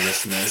audio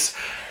listeners,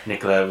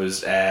 Nicola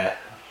was there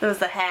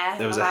was a hair.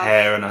 There was a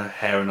hair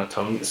and a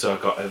tongue, so I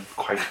got a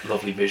quite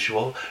lovely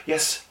visual.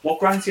 Yes, what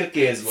grinds your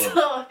gears, love?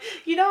 So,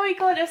 you know, we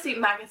go to a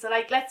supermarket, so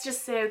like, let's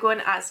just say we're going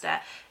to Asda,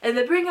 and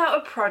they bring out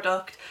a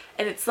product,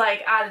 and it's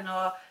like, I don't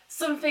know,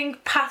 something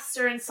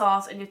pasta and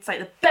sauce, and it's like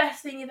the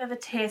best thing you've ever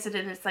tasted,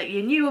 and it's like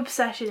your new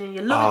obsession, and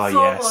you love it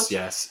so much.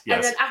 Yes.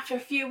 And then after a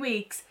few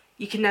weeks,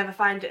 you can never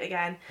find it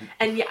again.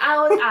 And you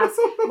always ask,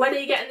 when are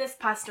you getting this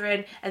pasta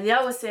in? And they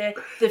always say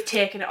they've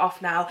taken it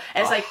off now.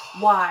 And it's like,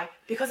 why?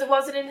 Because it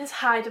wasn't in as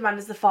high demand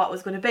as they thought it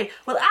was going to be.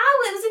 Well, it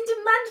was in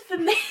demand for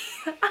me.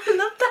 I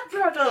love that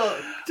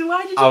product.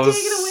 Why did you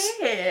take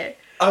it away?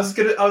 I was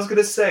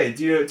gonna say,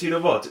 do you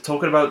know what?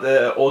 Talking about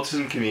the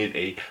autism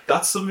community,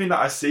 that's something that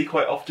I see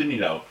quite often.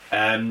 Like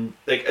an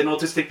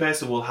autistic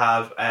person will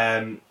have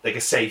like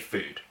a safe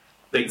food.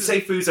 Like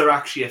safe foods are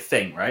actually a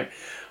thing, right?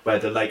 Where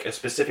they're like a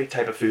specific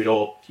type of food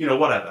or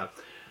whatever,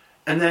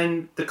 and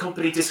then the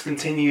company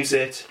discontinues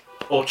it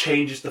or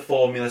changes the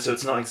formula so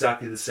it's not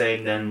exactly the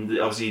same. Then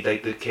obviously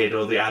like the kid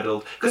or the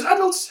adult, because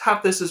adults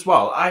have this as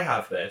well. I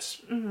have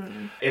this.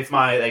 Mm-hmm. If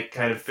my like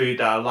kind of food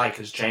that I like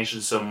has changed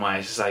in some way,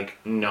 it's just like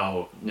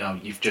no,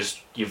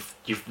 you've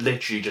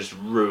literally just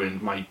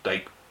ruined my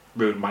day.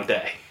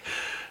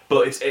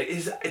 But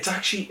it's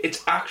actually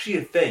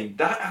a thing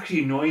that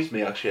actually annoys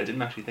me. Actually, I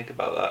didn't actually think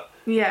about that.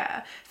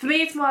 Yeah, for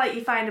me, it's more like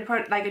you find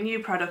a new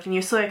product, and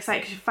you're so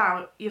excited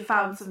because you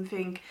found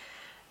something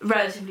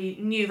relatively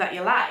new that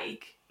you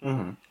like,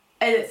 and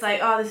it's like,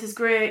 oh, this is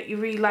great. You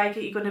really like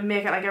it. You're gonna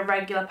make it like a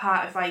regular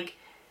part of like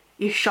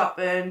your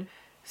shopping,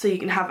 so you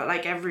can have it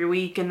like every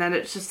week. And then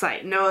it's just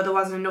like, no, there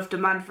wasn't enough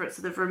demand for it,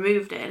 so they've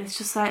removed it. And it's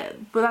just like,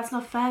 well, that's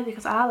not fair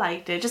because I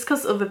liked it. Just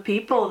because other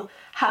people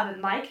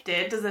haven't liked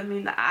it doesn't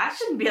mean that I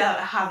shouldn't be able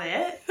to have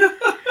it.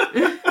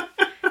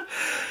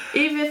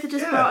 Even if they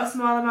just brought a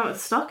small amount of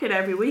stock in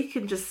every week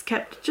and just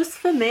kept just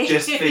for me.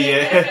 Just for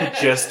you.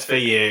 Just for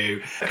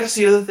you. I guess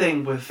the other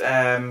thing with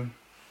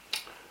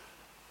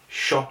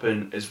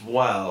shopping as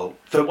well,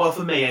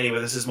 for me anyway,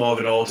 this is more of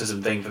an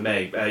autism thing for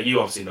me. You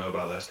obviously know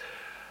about this.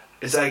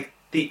 It's like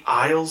the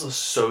aisles are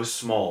so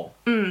small.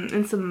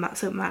 In some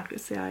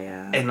markets,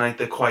 yeah. And like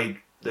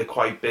they're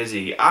quite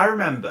busy. I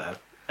remember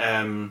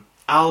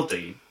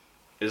Aldi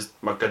is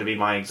going to be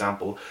my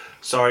example.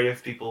 Sorry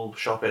if people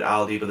shop at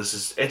Aldi, but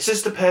it's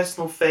just a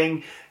personal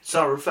thing. It's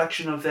not a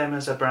reflection of them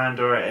as a brand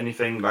or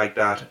anything like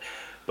that.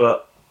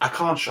 But I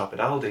can't shop at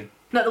Aldi.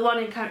 Not the one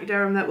in County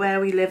Durham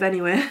where we live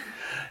anyway.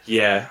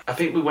 Yeah, I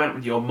think we went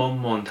with your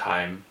mum one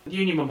time. You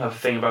and your mum have a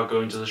thing about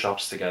going to the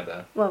shops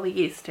together. Well, we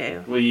used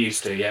to.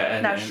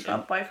 Yeah. Now she's got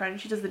a boyfriend,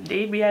 she doesn't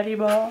need me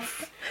anymore.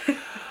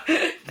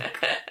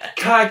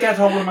 Can I get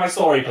on with my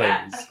story,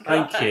 please?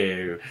 Thank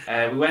you.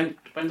 We went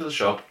to the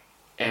shop,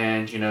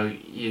 and you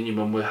and your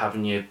mum were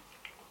having your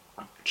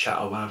chat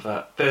or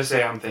whatever. First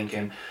day I'm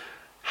thinking,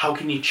 how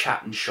can you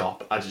chat and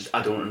shop? I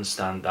don't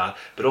understand that.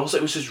 But also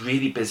it was just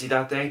really busy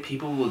that day.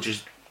 People were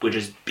just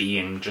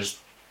being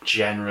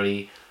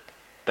generally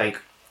like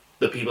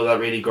the people that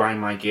really grind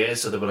my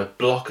gears. So they were like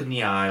blocking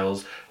the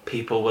aisles.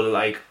 People were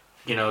like,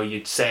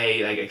 you'd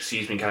say like,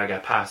 excuse me, can I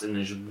get past? And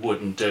they just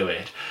wouldn't do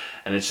it.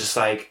 And it's just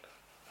like,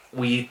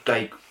 I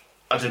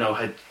don't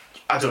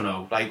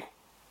know, like,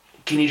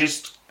 can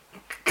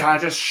I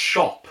just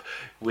shop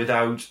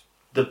without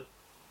the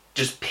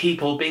just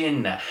people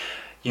being there?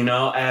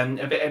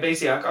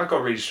 Basically, I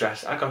got really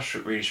stressed. I got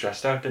really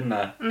stressed out, didn't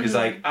I? Because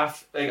I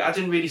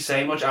didn't really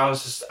say much. I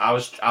was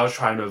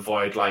trying to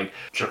avoid like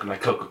chucking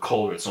like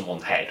Coca-Cola at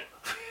someone's head.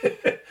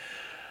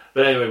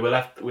 But anyway,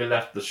 we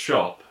left the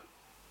shop,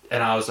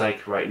 and I was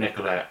like, right,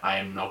 Nicola, I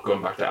am not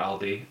going back to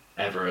Aldi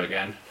ever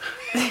again.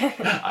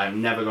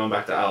 I'm never going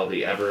back to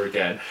Aldi ever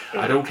again.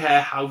 I don't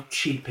care how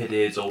cheap it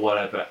is or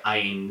whatever. I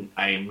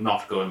am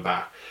not going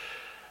back.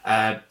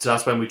 So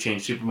that's when we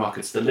changed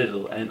supermarkets to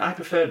Lidl, and I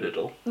prefer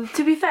Lidl.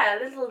 To be fair,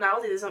 Lidl and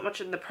Aldi, there's not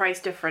much in the price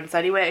difference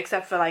anyway,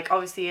 except for like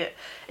obviously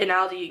in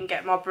Aldi you can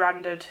get more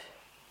branded,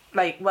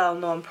 like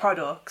well-known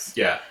products.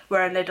 Yeah.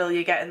 Where in Lidl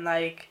you're getting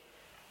like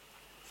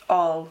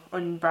all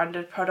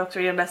unbranded products,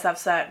 really, unless they have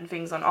certain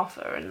things on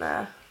offer in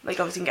there.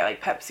 Like obviously you can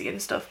get like Pepsi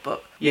and stuff,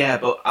 but yeah,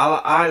 but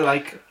I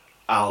like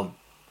Aldi.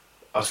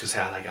 I was gonna say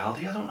I like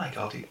Aldi. I don't like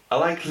Aldi. I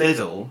like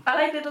Lidl. I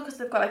like Lidl because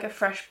they've got like a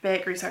fresh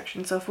bakery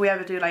section. So if we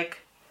ever do like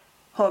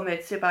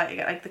homemade soup, I like to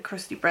get like the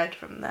crusty bread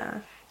from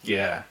there.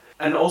 Yeah,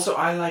 and also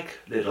I like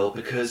Lidl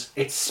because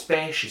it's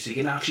spacious. You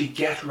can actually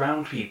get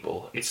around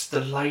people. It's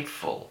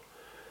delightful.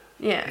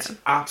 Yeah, it's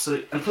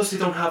absolute. And plus, they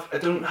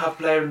don't have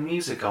blaring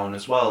music on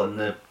as well.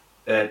 And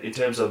in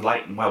terms of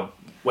lighting, well,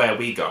 where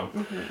we go.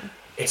 Mm-hmm.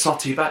 It's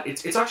not too bad.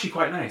 It's actually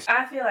quite nice.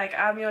 I feel like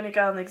I'm the only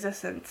girl in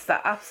existence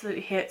that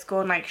absolutely hates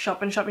going like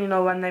shopping.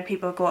 When the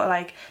people go to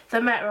like the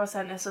Metro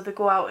Centre, so they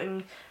go out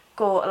and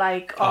go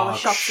like all the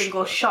shops and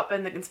go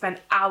shopping. They can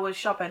spend hours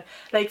shopping.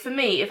 Like for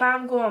me, if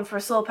I'm going for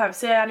a sole purpose,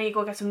 say I need to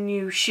go get some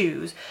new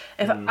shoes.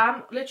 If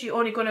I'm literally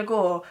only going to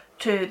go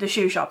to the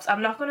shoe shops,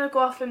 I'm not going to go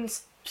off and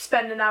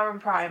spend an hour in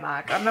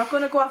Primark. I'm not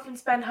going to go off and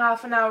spend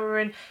half an hour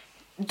in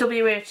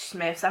WH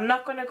Smith's. I'm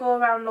not going to go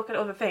around looking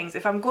at other things.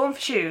 If I'm going for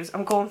shoes,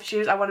 I'm going for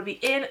shoes. I want to be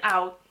in,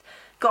 out,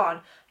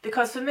 gone.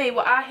 Because for me,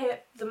 what I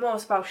hate the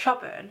most about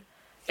shopping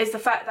is the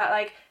fact that,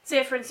 like,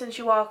 say for instance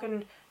you're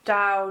walking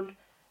down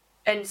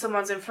and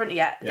someone's in front of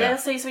you, Yeah. they'll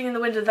see something in the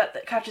window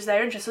that catches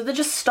their interest, so they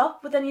just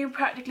stop, but then you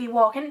practically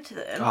walk into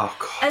them. Oh,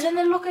 God. And then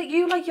they look at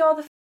you like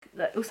you're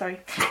they look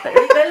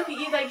at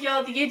you like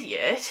you're the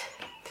idiot.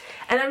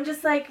 And I'm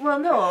just like, well,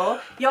 no,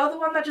 you're the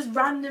one that just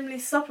randomly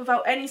stopped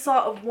without any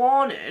sort of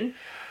warning.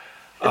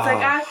 It's like,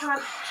 I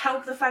can't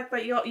help the fact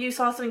that you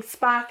saw something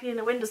sparkly in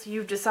the window, so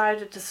you've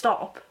decided to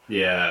stop.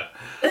 Yeah.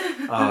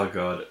 Oh,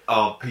 God.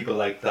 Oh, people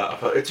like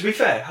that. But to be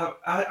fair,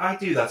 I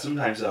do that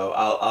sometimes, though.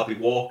 I'll be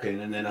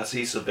walking and then I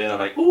see something and I'm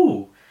like,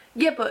 ooh.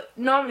 Yeah, but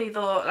normally,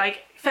 though,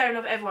 like, fair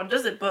enough, everyone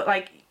does it, but,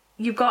 like,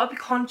 you've got to be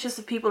conscious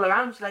of people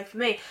around you. Like, for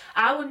me,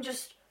 I wouldn't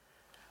just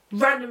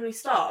randomly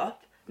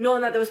stop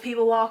knowing that there was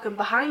people walking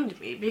behind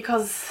me,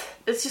 because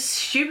it's just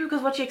stupid.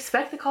 Because what you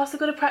expect, of course they're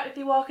going to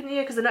practically walk into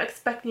you, because they're not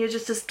expecting you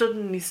just to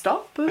suddenly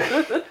stop.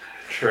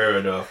 True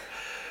enough.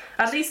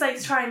 At least,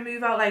 like, try and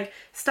move out, like,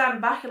 stand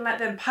back and let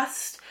them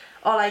pass,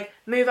 or, like,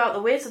 move out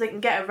the way so they can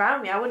get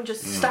around me. I wouldn't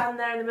just stand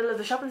there in the middle of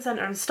the shopping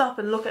centre and stop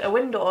and look at a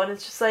window, and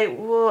it's just like,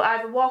 well,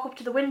 either walk up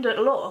to the window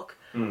to look,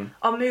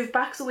 or move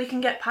back so we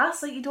can get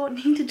past. Like, you don't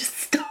need to just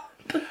stop.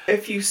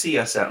 If you see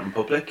us out in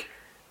public,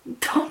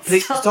 Don't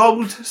please stop.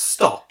 don't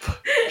stop.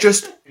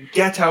 Just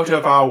get out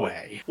of our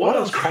way. What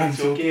else grinds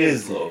your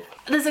gears, love?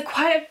 There's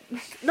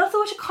not so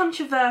much a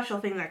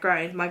controversial thing that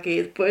grinds my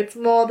gears, but it's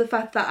more the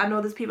fact that I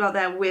know there's people out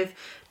there with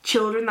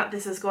children that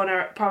this is going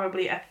to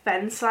probably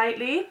offend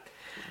slightly.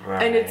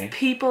 Right. And it's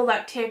people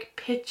that take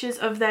pictures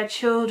of their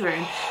children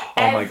Oh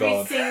my every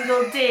God.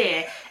 single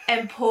day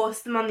and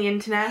post them on the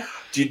internet.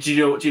 Do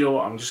you know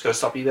what? I'm just going to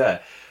stop you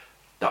there.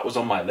 That was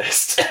on my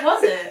list.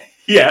 Was it?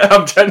 Yeah,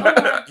 I'm telling Oh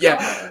my Yeah,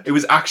 God. it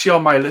was actually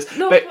on my list.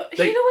 No, but, but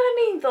you know what I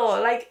mean,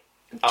 though? Like,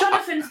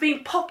 Jonathan's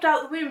been popped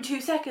out the room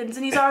 2 seconds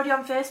and he's already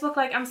on Facebook.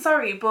 Like, I'm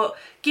sorry, but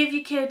give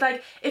your kid,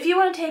 like, if you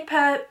want to take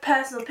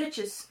personal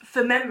pictures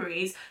for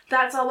memories,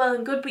 that's all well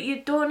and good, but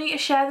you don't need to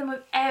share them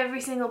with every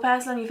single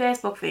person on your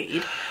Facebook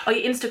feed or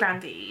your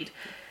Instagram feed.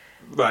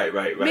 Right.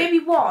 Maybe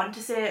one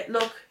to say,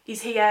 look,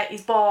 he's here,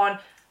 he's born,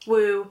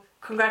 woo,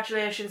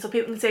 congratulations, so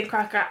people can say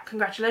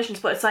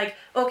congratulations, but it's like,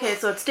 okay,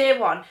 so it's day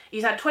 1,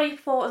 he's had 20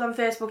 photos on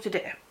Facebook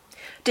today.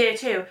 Day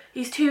 2,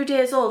 he's 2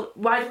 days old,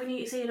 why do we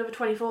need to see another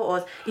 20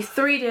 photos? He's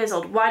 3 days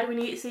old, why do we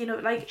need to see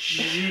another, like...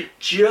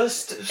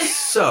 Just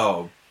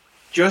so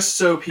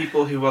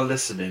people who are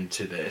listening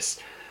to this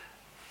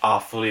are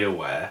fully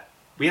aware,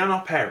 we are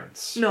not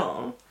parents.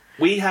 No.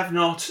 We have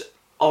not,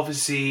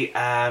 obviously,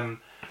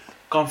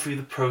 gone through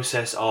the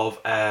process of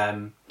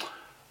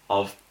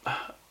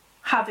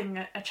Having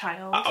a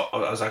child. I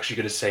was actually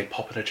going to say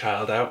popping a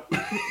child out.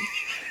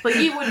 But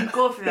you wouldn't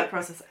go through that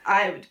process.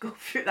 I would go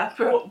through that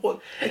process.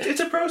 What? It's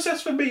a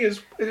process for me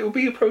it will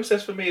be a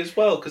process for me as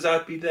well, because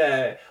I'd be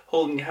there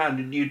holding your hand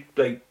and you'd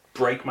like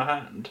break my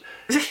hand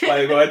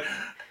by going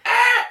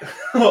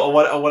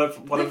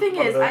The thing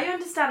is, I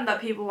understand that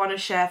people want to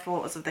share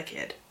photos of their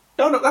kid.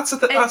 No, that's the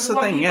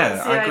thing.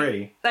 Yeah, I like,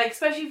 agree. Like,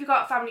 especially if you've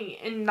got family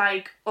in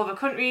like other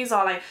countries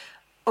or like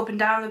up and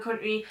down the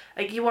country,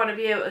 like you want to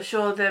be able to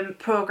show them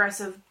progress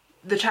of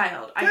the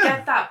child. I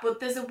get that, but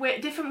there's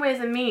different ways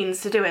and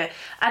means to do it.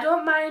 I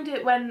don't mind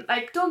it when,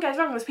 like, don't get us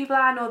wrong, there's people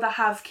I know that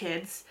have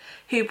kids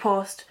who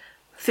post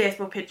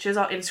Facebook pictures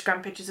or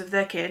Instagram pictures of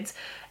their kids,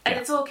 and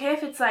it's okay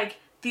if it's like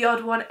the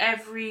odd one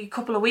every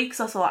couple of weeks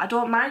or so. I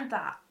don't mind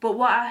that. But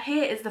what I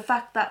hate is the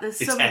fact that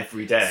there's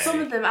every day. Some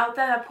of them out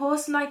there are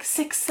posting like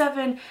 6,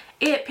 7,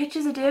 8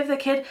 pictures a day of their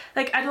kid.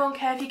 Like, I don't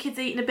care if your kid's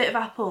eating a bit of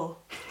apple.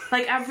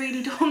 Like, I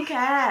really don't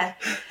care.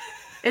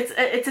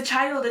 It's a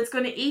child, it's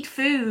going to eat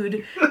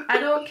food. I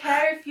don't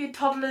care if your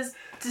toddler's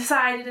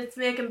decided it's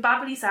making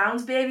babbly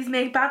sounds. Babies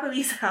make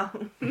babbly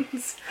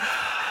sounds.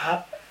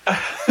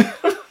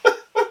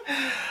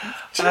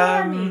 Do you know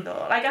what I mean,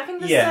 though? Like, I think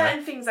there's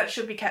certain things that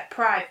should be kept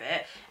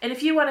private, and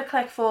if you want to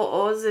collect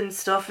photos and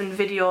stuff and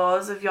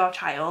videos of your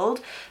child,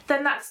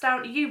 then that's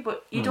down to you,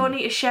 but you don't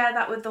need to share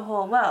that with the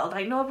whole world.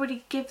 Like,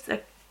 nobody gives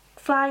a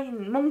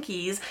flying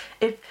monkeys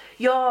if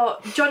your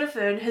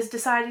Jonathan has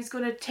decided he's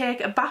going to take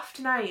a bath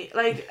tonight.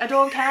 Like, I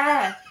don't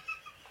care.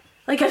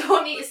 Like, I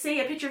don't need to see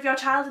a picture of your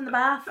child in the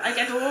bath. Like,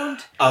 I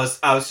don't. I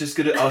was just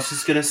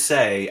gonna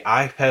say,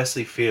 I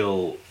personally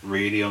feel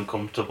really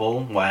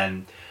uncomfortable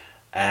when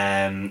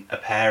a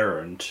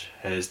parent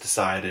has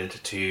decided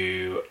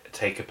to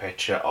take a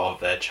picture of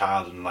their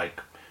child and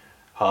like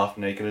half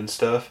naked and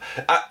stuff.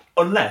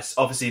 Unless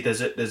obviously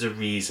there's a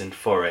reason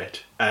for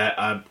it.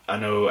 I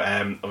know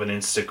of an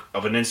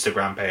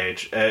Instagram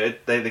page.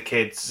 The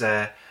kids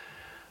got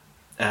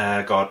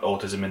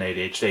autism and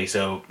ADHD,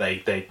 so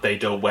they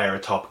don't wear a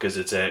top because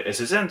it's a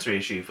sensory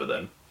issue for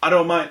them. I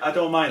don't mind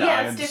that.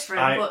 Yeah, it's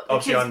different, but the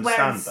obviously kid's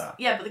understand wearing, that.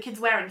 Yeah, but the kid's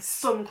wearing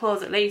some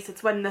clothes at least.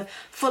 It's when they're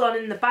full on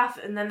in the bath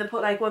and then they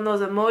put like one of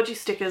those emoji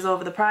stickers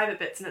over the private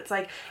bits, and it's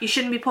like, you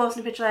shouldn't be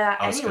posting a picture like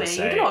that anyway. You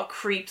don't know what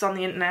creeps on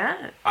the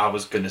internet. I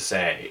was gonna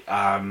say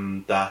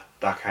that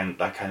kind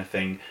of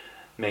thing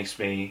makes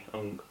me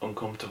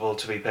uncomfortable,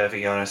 to be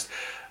perfectly honest.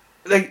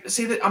 Like,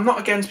 see, I'm not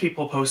against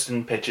people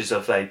posting pictures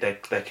of like their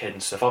kid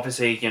and stuff.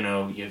 Obviously, you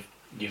know,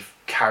 you've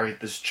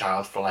carried this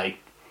child for like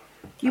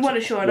You want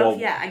to show it off,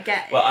 yeah, I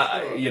get it.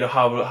 Well, you know,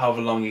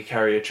 however long you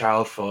carry a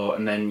child for,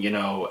 and then, you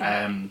know,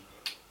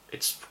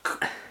 it's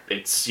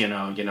you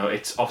know,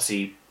 it's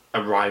obviously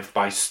arrived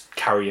by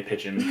carrier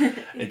pigeon.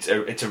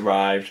 It's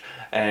arrived,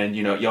 and,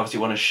 you know, you obviously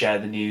want to share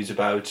the news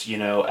about, you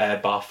know,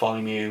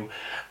 Bartholomew,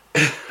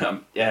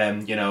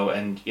 you know,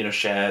 and, you know,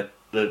 share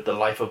the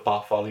life of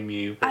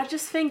Bartholomew. I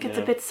just think it's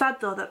a bit sad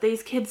though that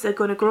these kids are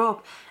going to grow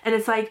up and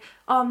it's like,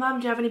 oh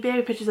mum, do you have any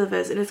baby pictures of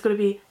us? And it's going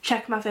to be,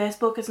 check my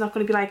Facebook. It's not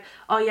going to be like,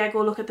 oh yeah,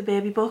 go look at the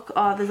baby book,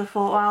 or there's a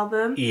photo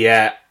album.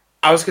 Yeah,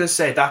 I was going to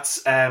say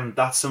that's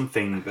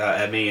something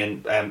that me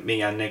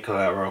and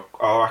Nicola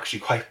are actually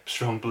quite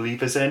strong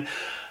believers in.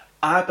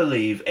 I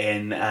believe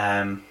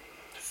in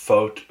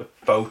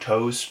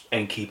photos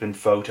and keeping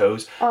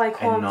photos. Or like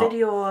home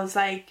videos,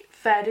 like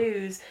fair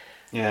dues.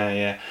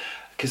 Yeah,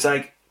 because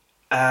like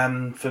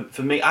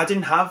for me, I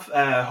didn't have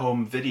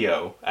home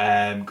video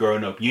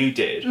growing up. You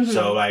did,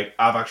 so like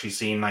I've actually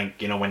seen,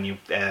 like, you know, when you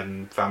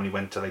family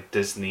went to like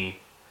Disney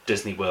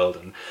World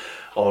and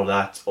all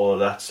that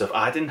stuff.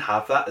 I didn't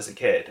have that as a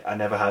kid. I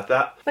never had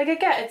that. Like, I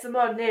get it's a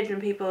modern age when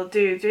people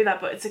do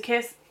that, but it's a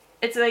case.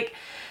 It's like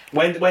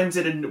when does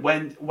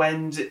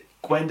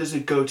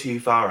it go too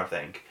far? I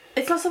think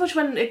it's not so much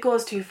when it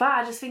goes too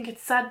far. I just think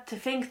it's sad to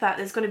think that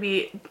there's going to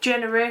be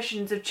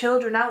generations of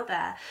children out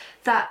there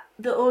that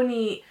the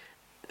only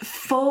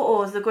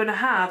photos they're going to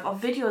have or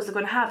videos they're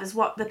going to have is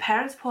what the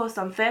parents post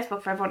on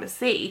Facebook for everyone to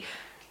see,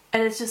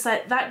 and it's just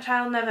like that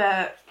child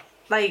never,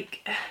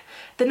 like,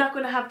 they're not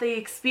going to have the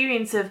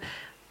experience of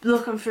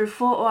looking through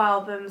photo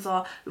albums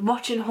or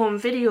watching home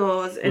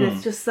videos, and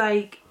it's just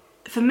like,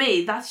 for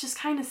me, that's just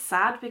kind of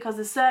sad, because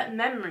there's certain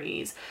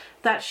memories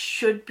that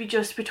should be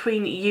just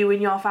between you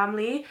and your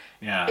family.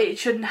 Yeah, it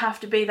shouldn't have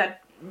to be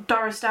that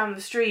Doris down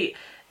the street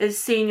is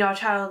seeing your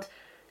child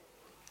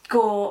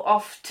go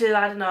off to,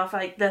 I don't know, if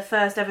like their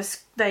first ever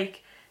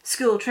like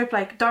school trip.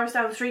 Like, Doris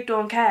down the street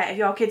don't care if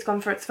your kid's gone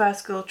for its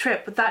first school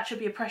trip, but that should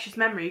be a precious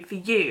memory for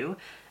you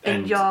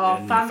and your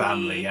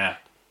family. Yeah,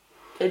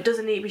 it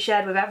doesn't need to be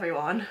shared with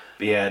everyone.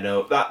 Yeah,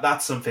 no,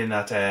 that's something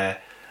that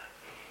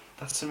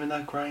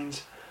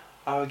grinds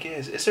our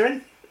gears. Is there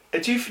any?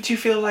 Do you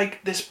feel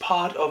like this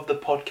part of the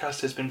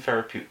podcast has been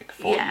therapeutic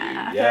for you?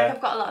 Yeah, I feel like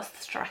I've got a lot of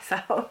stress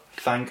out.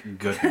 Thank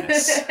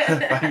goodness.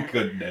 Thank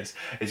goodness.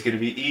 It's going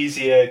to be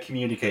easier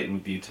communicating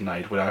with you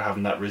tonight without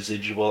having that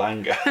residual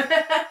anger.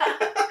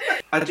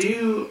 I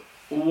do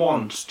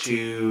want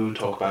to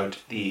talk about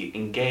the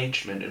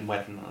engagement and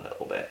wedding a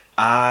little bit.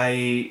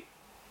 I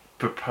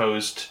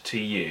proposed to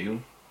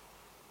you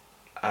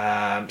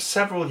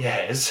several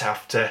years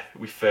after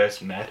we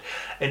first met,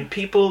 and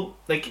people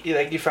like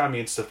your family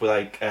and stuff were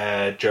like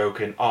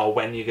joking, oh,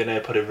 when are you gonna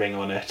put a ring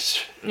on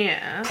it?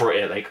 Yeah. For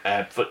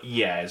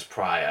years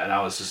prior, and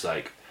I was just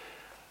like,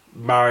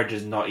 marriage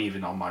is not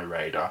even on my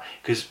radar,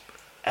 because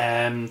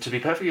to be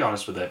perfectly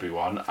honest with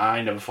everyone,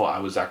 I never thought I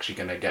was actually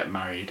gonna get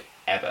married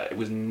ever. It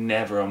was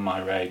never on my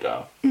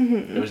radar.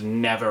 It was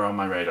never on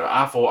my radar.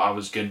 I thought I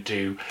was going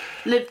to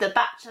live the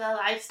bachelor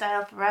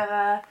lifestyle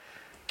forever.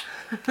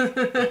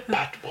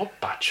 What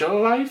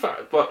bachelor life?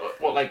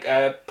 What like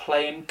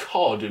playing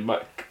COD in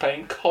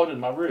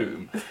my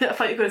room? I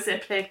thought you were going to say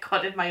playing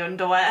COD in my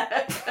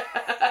underwear.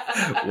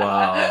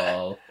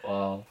 Well,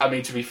 I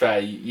mean, to be fair,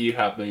 you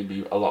have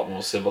maybe a lot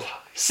more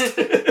civilized.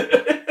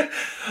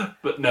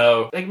 But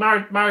no, like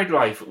married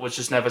life was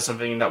just never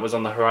something that was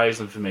on the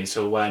horizon for me.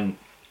 So when,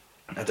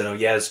 I don't know,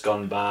 years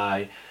gone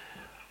by,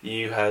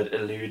 you had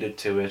alluded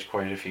to it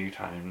quite a few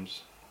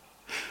times.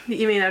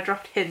 You mean I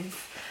dropped hints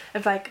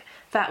of like,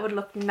 that would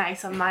look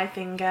nice on my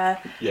finger.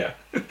 Yeah,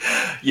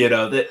 you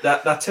know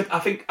that's it. I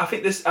think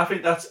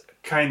that's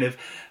kind of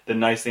the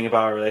nice thing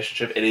about our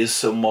relationship. It is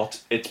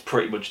somewhat. It's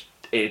pretty much.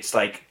 It's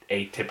like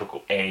a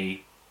typical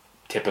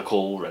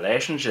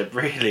relationship,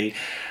 really.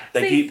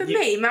 Like, see, for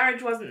me,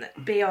 marriage wasn't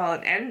be all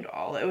and end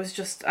all. It was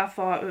just, I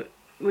thought it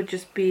would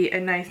just be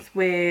a nice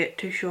way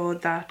to show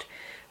that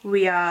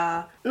we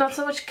are not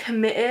so much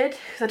committed,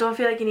 because I don't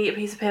feel like you need a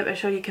piece of paper to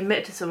show you're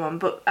committed to someone,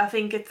 but I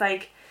think it's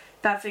like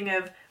that thing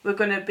of, we're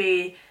going to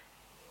be,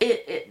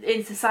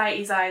 in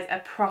society's eyes, a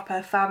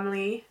proper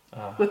family.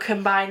 We'll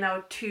combine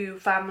our two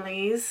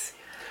families.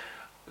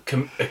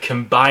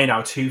 Combine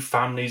our two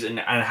families and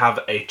have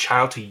a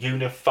child to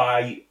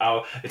unify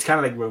our... It's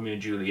kind of like Romeo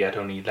and Juliet,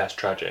 only less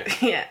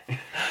tragic. Yeah.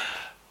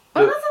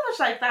 Well, not so much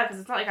like that, because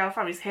it's not like our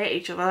families hate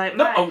each other. Like,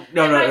 my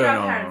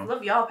grandparents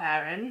love your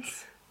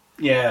parents.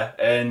 Yeah,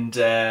 and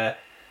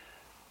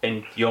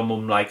your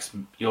mum likes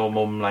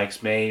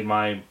me.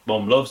 My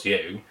mum loves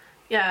you.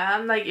 Yeah,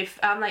 I'm like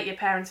your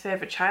parents'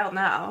 favourite child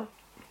now.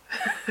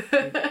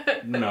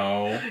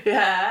 No.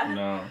 Yeah.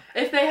 No.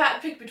 If they had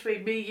to pick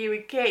between me, you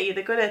and Katie,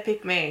 they're gonna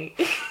pick me.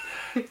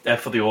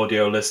 For the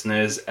audio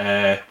listeners,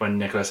 when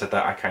Nicola said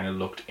that, I kind of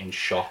looked in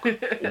shock,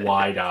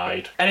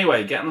 wide-eyed.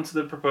 Anyway, getting onto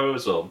the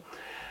proposal.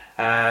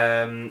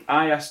 I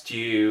asked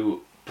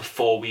you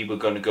before we were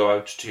going to go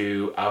out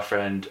to our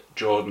friend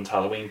Jordan's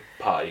Halloween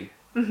party.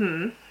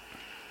 And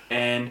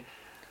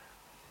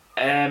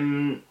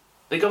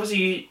like,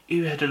 obviously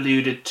you had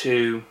alluded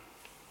to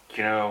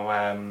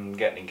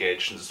getting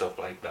engaged and stuff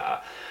like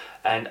that.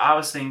 And I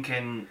was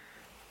thinking,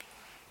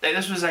 like,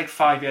 this was like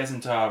 5 years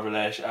into our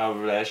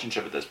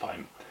relationship at this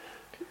point.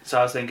 So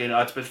I was thinking,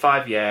 it's been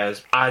 5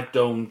 years.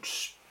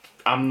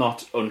 I'm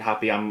not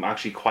unhappy. I'm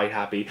actually quite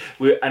happy.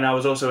 And I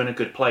was also in a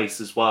good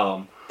place as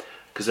well,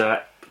 because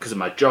of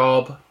my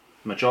job.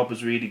 My job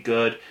was really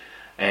good,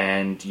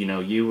 and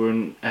you were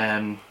in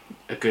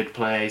a good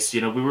place.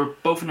 We were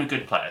both in a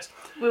good place.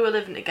 We were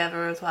living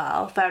together as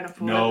well. Fair enough.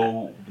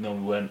 No, we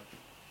weren't.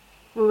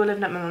 We were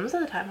living at my mum's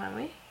at the time, weren't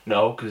we?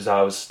 No, because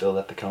I was still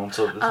at the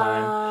council at the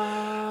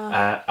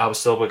time. I was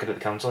still working at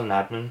the council in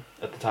admin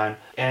at the time,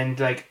 and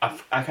like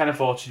I kind of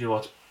thought,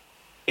 what,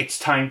 it's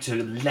time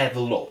to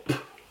level up.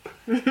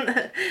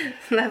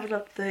 Level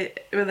up the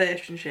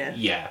relationship.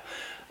 Yeah,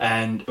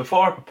 and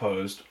before I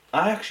proposed,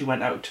 I actually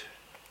went out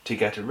to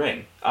get a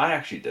ring. I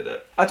actually did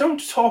it. I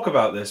don't talk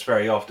about this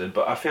very often,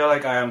 but I feel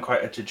like I am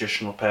quite a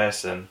traditional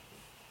person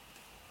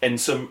in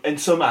some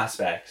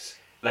aspects.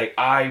 Like,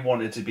 I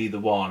wanted to be the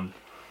one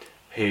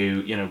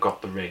who,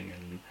 got the ring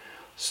and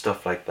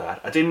stuff like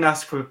that. I didn't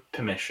ask for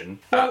permission.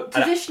 Well,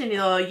 traditionally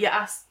though, you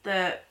asked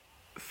the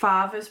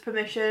father's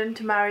permission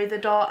to marry the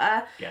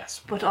daughter.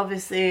 Yes. But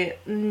obviously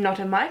not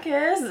in my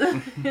case.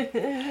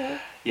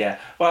 Yeah.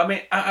 Well, I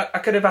mean, I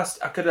could have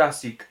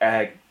asked you,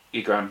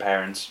 your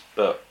grandparents,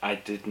 but I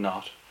did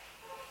not.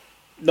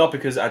 Not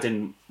because I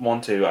didn't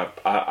want to.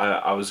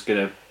 I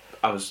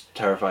was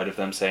terrified of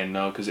them saying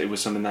no, because it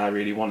was something that I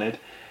really wanted.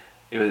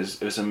 It was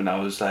something I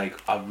was like,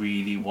 I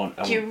really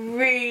want. Do you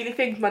really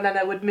think my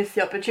nana would miss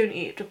the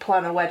opportunity to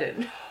plan a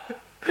wedding?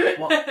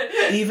 Well,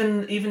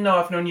 even though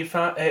I've known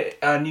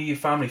I knew your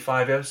family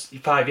 5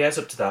 years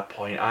up to that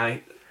point,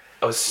 I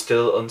was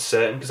still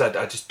uncertain, because I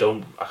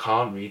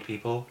can't read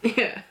people.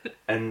 Yeah.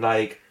 And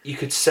like, you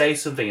could say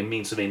something and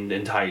mean something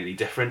entirely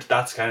different.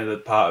 That's kind of the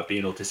part of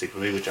being autistic for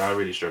me, which I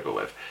really struggle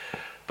with.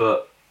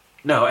 But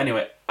no,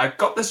 anyway, I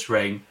got this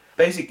ring.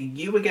 Basically,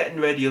 you were getting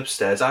ready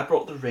upstairs. I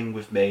brought the ring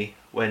with me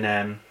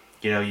when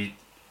we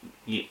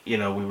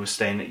were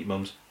staying at your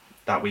mum's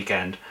that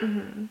weekend.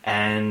 Mm-hmm.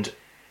 And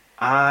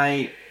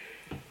I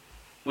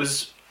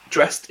was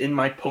dressed in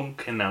my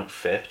pumpkin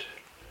outfit,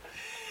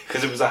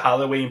 because it was a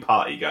Halloween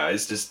party,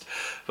 guys, just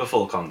for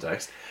full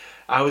context.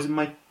 I was in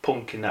my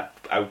pumpkin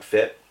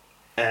outfit,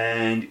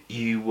 and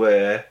you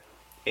were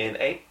in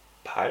a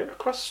pirate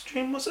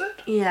costume, was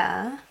it?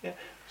 Yeah. Yeah.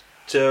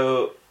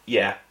 So,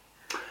 yeah.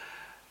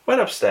 Went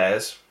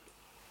upstairs,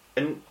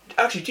 and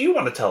actually, do you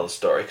want to tell the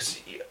story? Because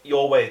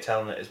your way of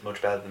telling it is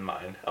much better than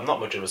mine. I'm not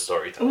much of a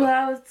storyteller. Well,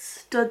 I was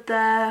stood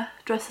there,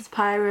 dressed as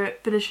pirate,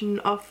 finishing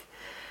off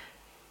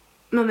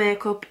my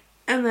makeup,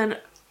 and then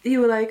you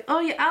were like,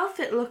 oh, your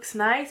outfit looks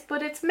nice,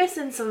 but it's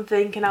missing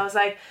something. And I was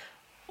like,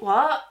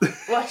 what?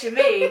 What do you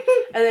mean?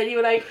 And then you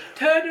were like,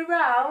 turn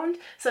around.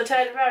 So I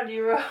turned around,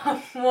 you were on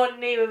one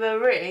knee with a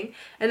ring,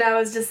 and I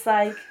was just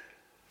like,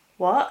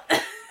 what?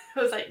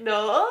 I was like,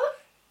 no.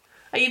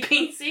 Are you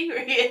being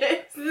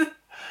serious?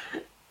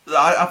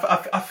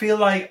 I feel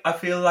like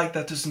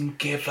that doesn't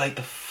give like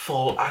the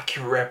full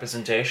accurate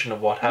representation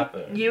of what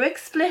happened. You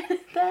explain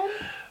it then.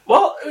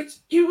 Well,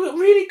 you were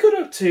really good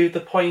up to the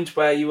point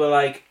where you were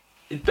like,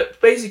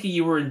 basically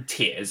you were in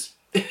tears.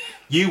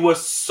 You were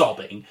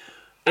sobbing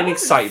and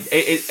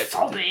excited.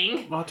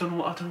 Sobbing. Well, I don't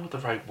know what the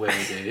right word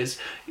is.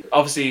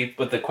 Obviously,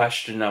 with the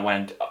question, I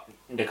went,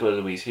 Nicola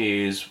Louise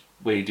Hughes,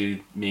 will you do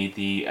me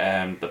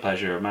the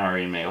pleasure of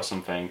marrying me or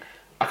something?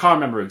 I can't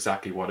remember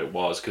exactly what it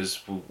was, because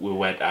we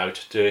went out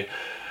to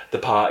the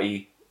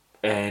party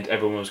and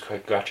everyone was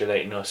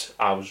congratulating us.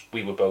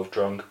 We were both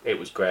drunk. It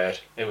was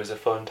great. It was a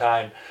fun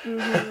time.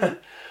 Mm-hmm.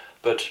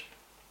 But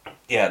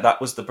yeah,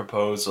 that was the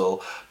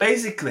proposal.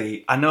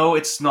 Basically, I know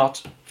it's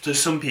not, to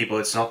some people,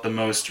 it's not the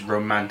most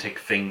romantic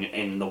thing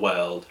in the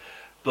world.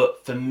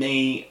 But for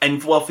me,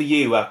 and well, for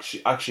you,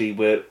 actually,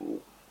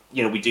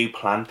 we do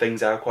plan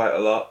things out quite a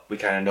lot. We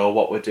kind of know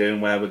what we're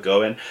doing, where we're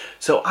going.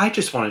 So I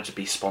just wanted to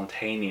be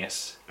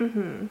spontaneous.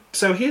 Mm-hmm.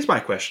 So here's my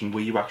question.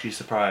 Were you actually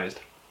surprised?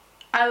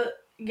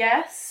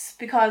 Yes,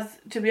 because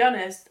to be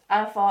honest,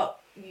 I thought,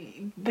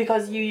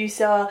 because you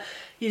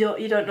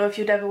don't know if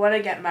you'd ever want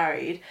to get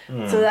married.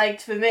 So like,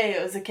 for me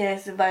it was a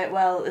case of like,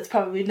 well, it's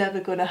probably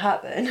never going to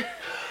happen.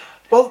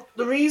 Well,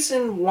 the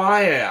reason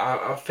why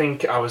I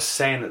think I was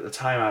saying at the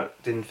time I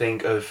didn't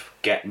think of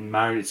getting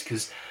married is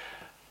because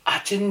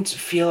I didn't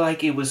feel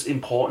like it was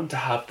important to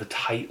have the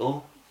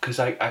title, because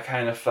I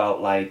kind of felt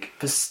like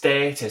for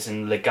status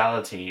and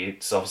legality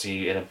it's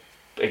obviously a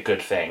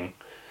good thing.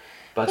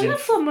 But well, not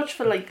so much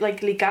for like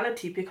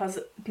legality, because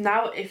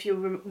now if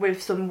you're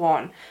with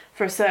someone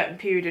for a certain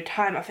period of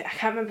time, I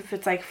can't remember if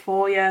it's like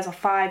 4 years or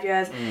 5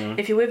 years,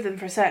 if you're with them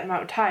for a certain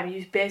amount of time,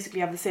 you basically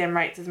have the same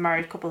rights as a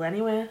married couple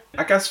anyway.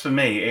 I guess for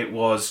me it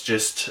was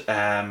just,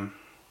 I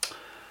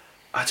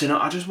don't know,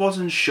 I just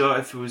wasn't sure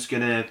if it was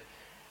going to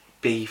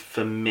be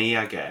for me,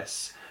 I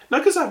guess.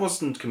 Not because I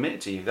wasn't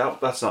committed to you,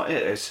 that's not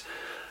it.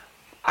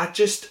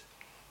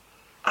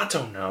 I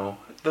don't know.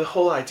 The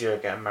whole idea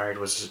of getting married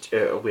was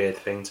a weird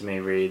thing to me,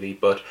 really.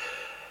 But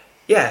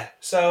yeah,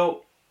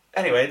 so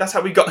anyway, that's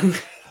how we got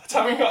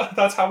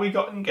That's how we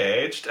got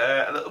engaged.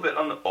 A little bit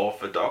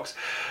unorthodox.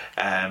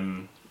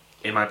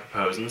 In my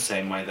proposal, the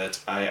same way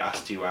that I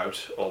asked you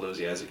out all those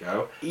years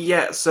ago.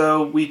 Yeah,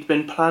 so we'd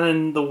been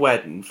planning the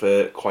wedding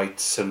for quite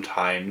some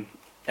time.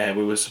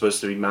 We were supposed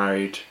to be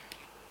married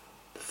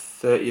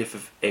 30th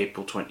of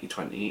April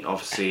 2020.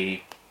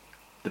 Obviously,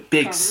 the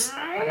big...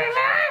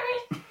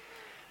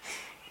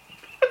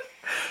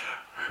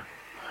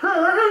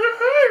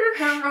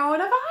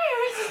 Coronavirus.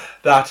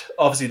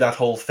 That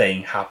whole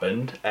thing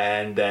happened,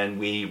 and then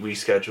we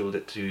rescheduled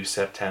it to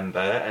September,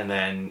 and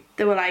then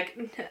They were like,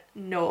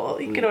 no,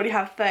 you can only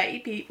have 30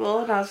 people,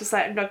 and I was just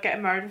like, I'm not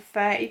getting married with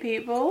 30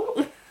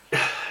 people.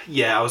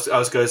 yeah, I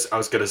was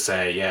gonna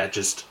say, yeah,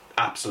 just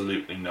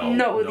absolutely no.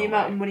 Not with no the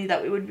amount way. of money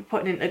that we would be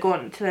putting into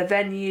going to the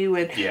venue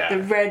and Yeah.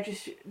 the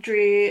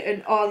registry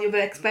and all the other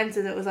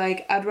expenses. It was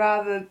like, I'd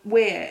rather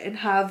wait and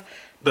have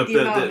the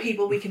amount of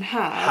people we can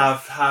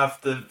have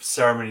the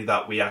ceremony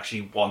that we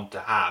actually want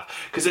to have.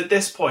 Because at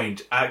this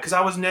point, because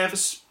I was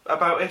nervous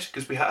about it,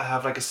 because we had to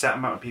have like a set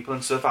amount of people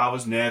and stuff. I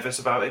was nervous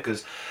about it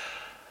because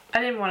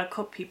I didn't want to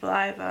cut people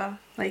either.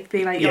 Like,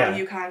 be like, Yeah. oh,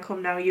 you can't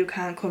come now, you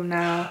can't come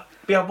now.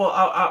 yeah, well,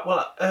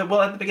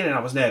 at the beginning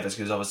I was nervous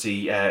because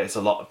obviously it's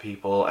a lot of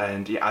people,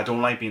 and yeah, I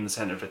don't like being the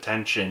centre of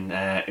attention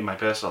in my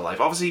personal life.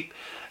 Obviously,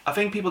 I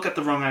think people get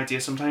the wrong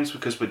idea sometimes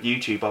because with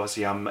YouTube,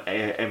 obviously I'm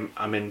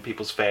in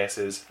people's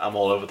faces. I'm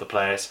all over the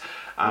place.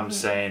 I'm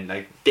saying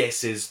like,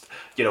 this is,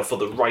 for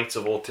the rights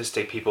of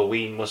autistic people,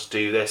 we must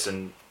do this,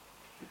 and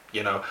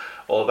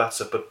all that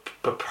stuff.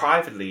 But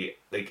privately,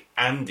 like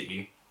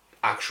Andy,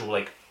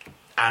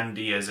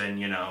 Andy as in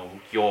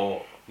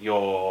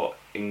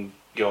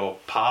your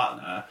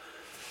partner.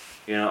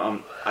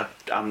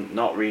 I'm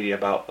not really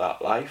about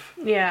that life.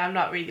 Yeah, I'm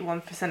not really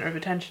one for centre of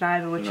attention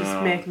either, which is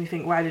making me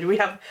think, why did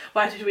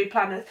we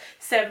plan a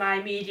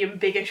semi-medium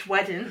biggish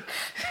wedding?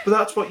 But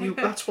that's what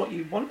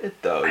you wanted,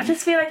 though. I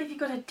just feel like if you're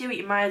gonna do it,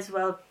 you might as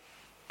well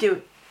do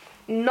it.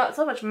 Not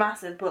so much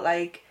massive, but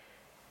like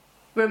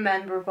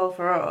memorable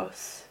for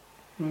us.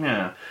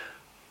 Yeah,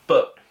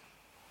 but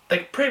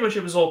like pretty much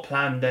it was all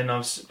planned. Then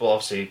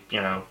obviously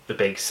the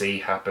big C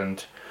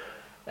happened.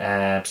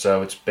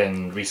 So it's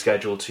been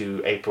rescheduled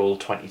to April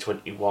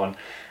 2021.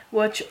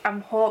 Which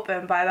I'm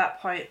hoping by that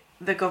point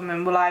the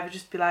government will either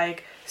just be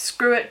like,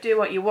 screw it, do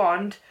what you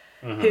want,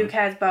 who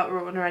cares about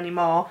Rona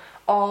anymore,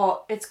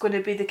 or it's going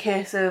to be the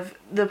case of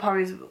they'll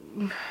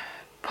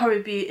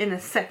probably be in a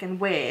second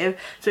wave,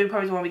 so we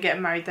probably won't be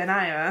getting married then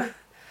either.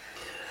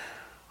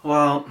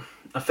 Well,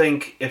 I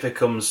think if it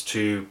comes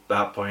to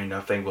that point,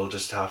 I think we'll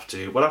have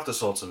to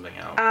sort something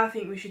out. I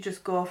think we should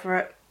just go for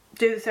it.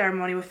 Do the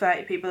ceremony with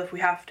 30 people if we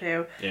have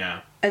to.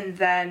 Yeah. And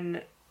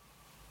then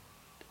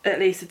at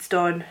least it's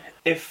done.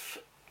 If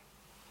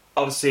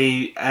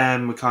obviously we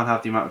can't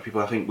have the amount of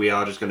people, I think we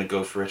are just going to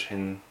go for it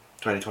in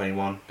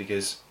 2021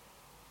 because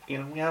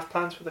we have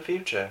plans for the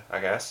future, I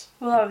guess.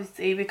 Well,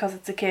 obviously, because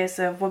it's a case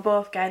of we're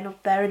both getting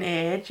up there in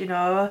age,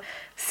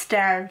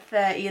 staring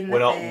 30 in the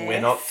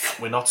face.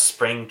 We're not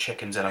spring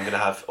chickens, and I'm going to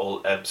have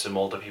some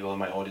older people in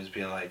my audience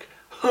being like,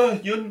 huh,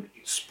 you're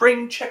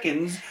spring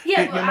chickens.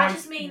 Yeah, but I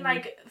just mean,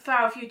 like, for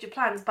our future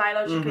plans,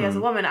 biologically as a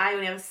woman, I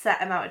only have a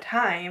set amount of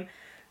time.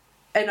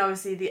 And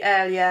obviously, the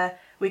earlier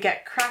we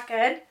get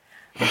cracking,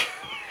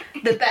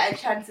 the better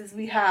chances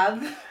we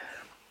have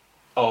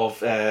of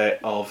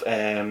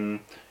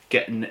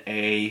getting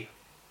a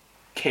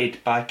kid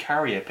by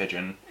carrier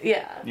pigeon.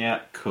 Yeah. Yeah,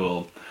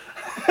 cool.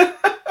 They're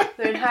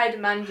in high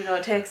demand,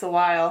 it takes a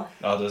while.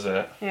 Oh, does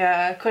it?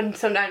 Yeah,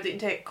 sometimes it can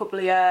take a couple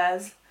of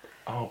years.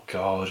 Oh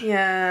God.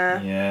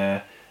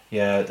 Yeah.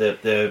 Yeah.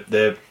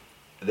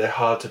 They're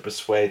hard to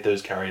persuade,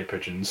 those carrier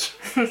pigeons.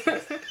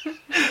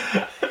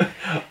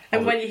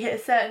 And when you hit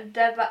a certain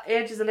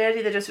age as a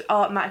lady, they just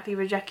automatically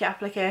reject your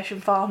application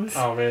forms.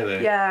 Oh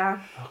really?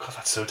 Yeah. Oh God,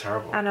 that's so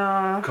terrible. I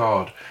know.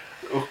 God.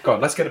 Oh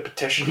God, let's get a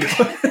petition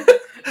going.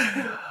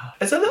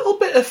 It's a little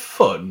bit of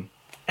fun.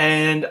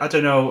 And I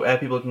don't know,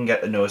 people can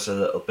get to know us a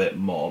little bit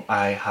more.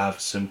 I have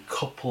some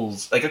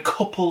couples, like a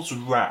couples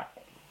round.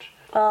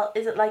 Well,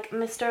 is it like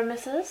Mr. and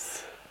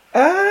Mrs.?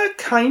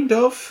 Kind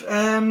of.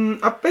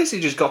 I've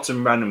basically just got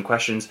some random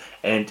questions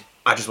and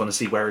I just want to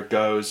see where it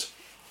goes.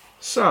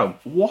 So,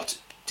 what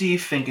do you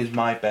think is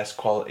my best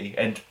quality?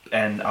 And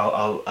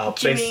I'll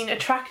Do you mean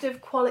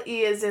attractive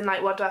quality as in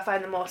like what do I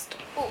find the most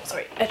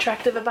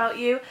attractive about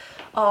you?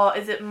 Or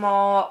is it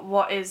more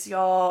what is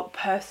your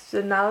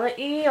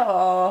personality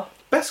or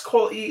best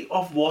quality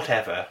of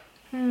whatever?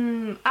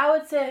 I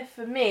would say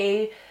for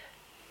me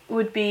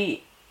would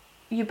be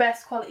your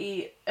best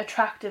quality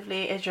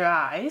attractively is your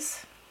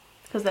eyes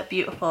because they're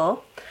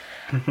beautiful.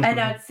 And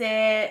I'd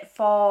say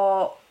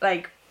for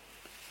like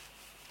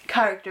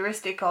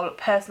characteristic or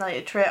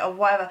personality trait or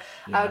whatever,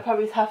 I would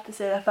probably have to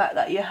say the fact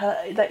that you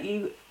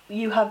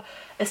have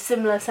a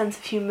similar sense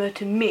of humour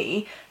to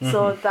me,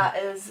 so that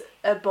is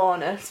a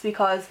bonus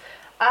because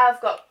I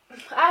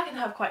can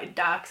have quite a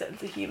dark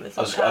sense of humour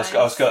sometimes.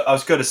 I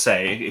was going to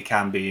say it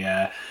can be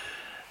a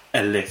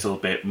little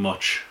bit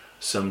much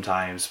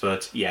sometimes,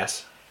 but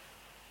yes.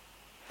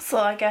 So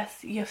I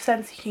guess your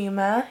sense of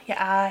humour, your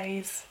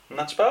eyes. And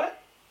that's about it.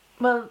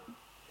 Well,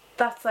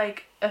 that's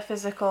like a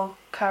physical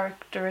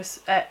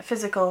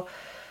physical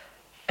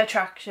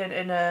attraction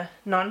and a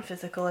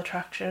non-physical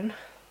attraction.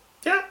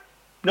 Yeah.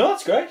 No,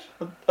 that's great.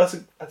 That's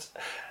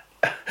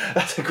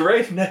a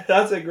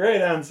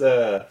great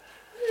answer.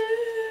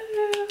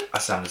 I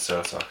sounded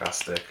so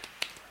sarcastic.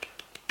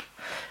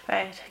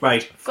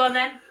 Right. Go on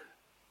then.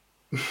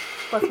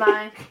 What's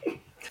mine?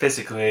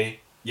 Physically,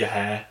 your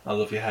hair. I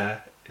love your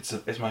hair.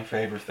 It's my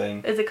favourite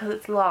thing. Is it because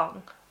it's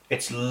long?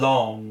 It's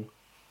long,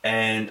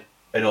 and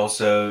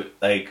also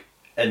like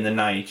in the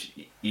night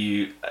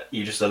you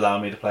just allow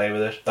me to play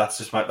with it. That's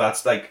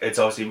like it's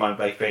obviously my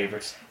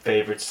favourite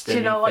thing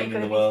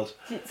in the world.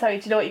 Do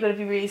you know what you're going to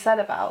be really sad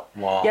about?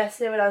 What?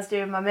 Yesterday when I was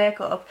doing my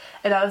makeup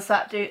and I was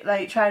trying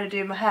to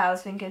do my hair, I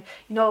was thinking,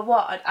 you know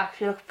what, I'd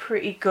actually look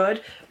pretty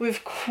good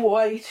with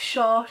quite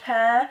short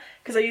hair,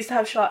 because I used to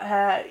have short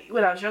hair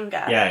when I was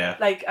younger. Yeah.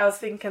 Like I was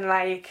thinking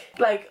like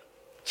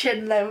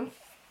chin length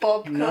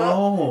bob cut.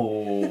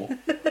 No.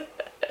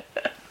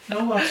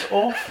 No, that's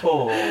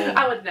awful.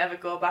 I would never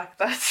go back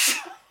that.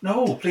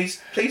 No,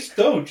 please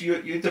don't.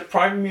 You're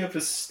depriving me of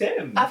a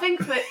stem. I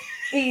think for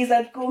ease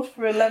I'd go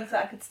for a length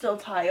that I could still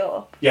tie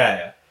up.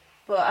 Yeah.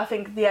 But I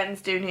think the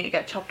ends do need to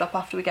get chopped off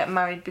after we get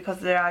married because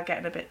they are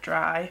getting a bit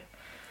dry.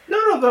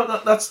 No,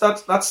 that's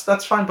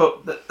fine.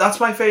 But that's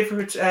my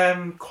favourite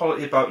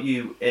quality about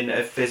you in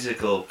a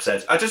physical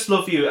sense. I just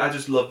love you.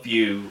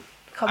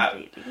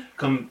 Completely.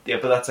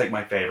 But that's like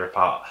my favourite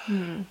part.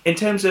 In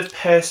terms of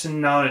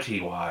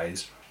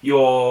personality-wise,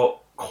 you're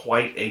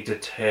quite a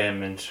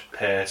determined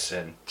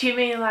person. Do you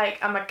mean like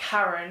I'm a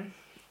Karen?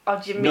 Or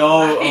do you mean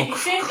like...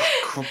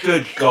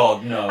 good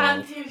God, no.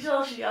 I'm too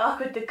socially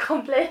awkward to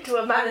complain to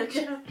a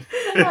manager.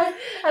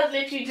 I'd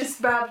literally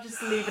just rather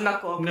just leave and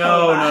not go.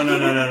 No.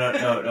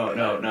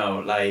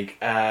 Like,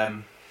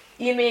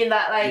 you mean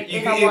that like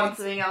if I want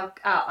something,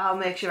 I'll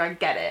make sure I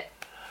get it.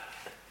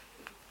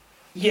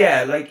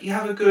 Yeah, like you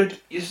have a good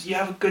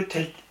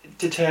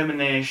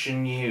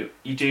determination. You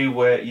do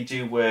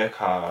work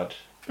hard.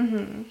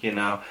 Mm-hmm. You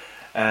know,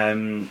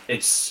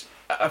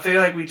 I feel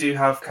like we do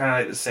have kind of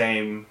like the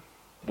same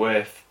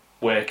work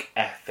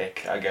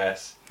ethic, I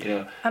guess. You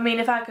know. I mean,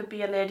 if I could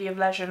be a lady of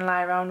leisure and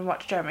lie around and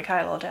watch Jeremy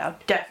Kyle all day,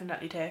 I'd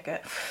definitely take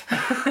it.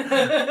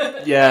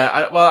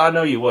 Yeah, I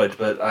know you would,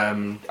 but I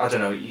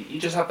don't know. You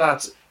just have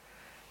that.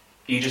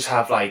 You just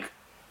have like,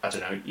 I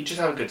don't know. You just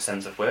have a good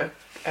sense of work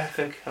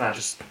ethic, and I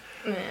just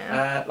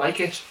like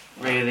it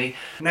really.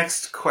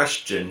 Next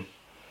question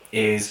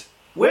is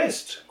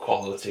worst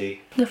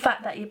quality. The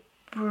fact that you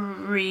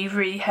breathe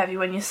really heavy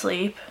when you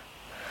sleep.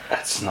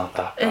 That's not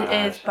that bad.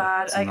 It is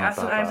bad. Like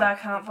sometimes I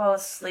can't fall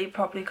asleep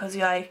properly because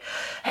you're like.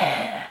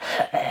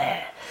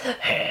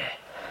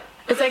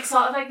 It's like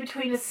sort of like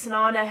between a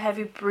snore and a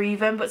heavy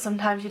breathing, but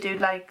sometimes you do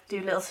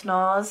little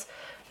snores.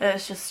 And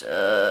it's just.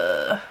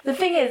 The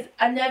thing is,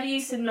 I never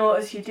used to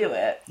notice you do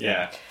it.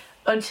 Yeah.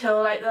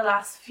 Until like the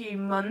last few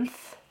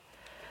months,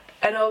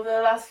 and over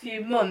the last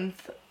few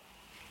months,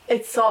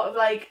 it's sort of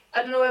like,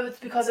 I don't know whether it's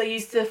because I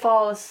used to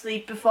fall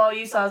asleep before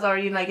you, so I was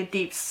already in like a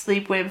deep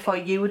sleep way before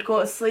you would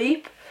go to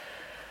sleep.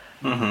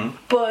 Mm-hmm.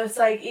 But it's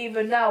like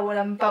even now when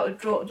I'm about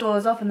to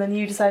doze off and then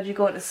you decide you're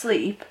going to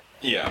sleep.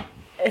 Yeah.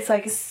 It's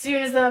like as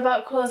soon as I'm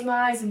about to close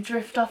my eyes and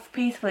drift off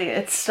peacefully,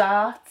 it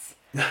starts,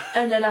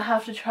 and then I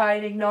have to try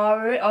and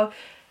ignore it, or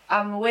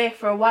I'm awake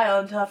for a while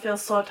until I feel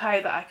so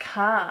tired that I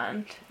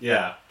can't.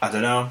 Yeah, I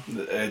don't know.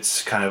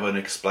 It's kind of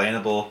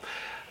unexplainable,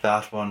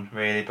 that one,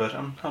 really. But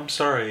I'm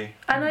sorry.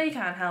 I know you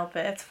can't help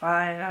it. It's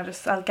fine.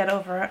 I'll get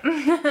over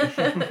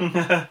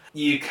it.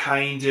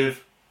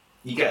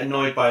 You get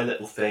annoyed by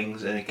little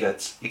things, and you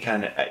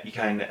kind of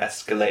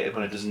escalate it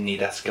when it doesn't need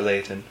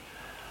escalating.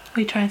 What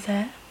are you trying to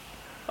say?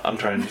 I'm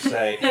trying to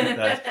say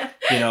that,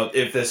 you know,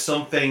 if there's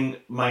something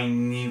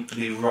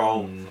minutely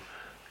wrong,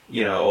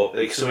 you know, or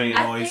like something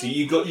annoys you,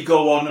 you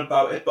go on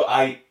about it, but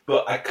I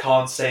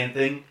can't say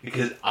anything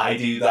because I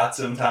do that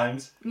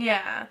sometimes.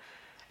 Yeah.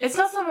 It's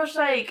not so much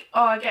like,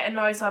 oh, I get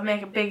annoyed so I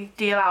make a big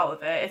deal out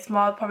of it. It's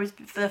more probably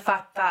for the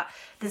fact that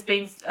there's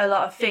been a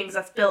lot of things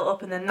that's built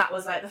up and then that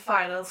was like the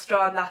final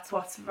straw and that's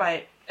what's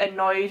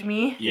annoyed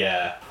me.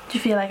 Yeah. Do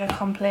you feel like I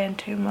complain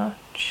too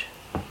much?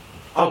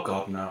 Oh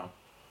God, no.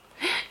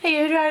 Are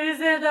you trying to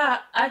say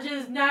that? I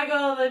just nag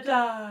all the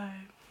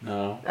time.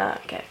 No. Oh,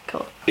 okay,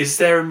 cool. Is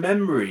there a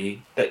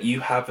memory that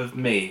you have of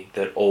me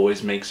that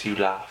always makes you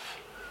laugh?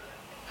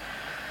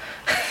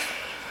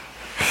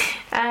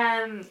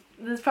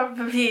 There's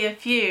probably a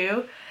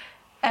few,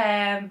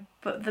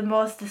 but the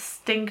most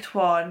distinct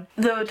one,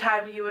 the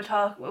time we were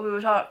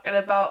talking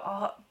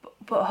about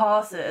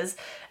horses,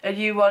 and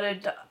you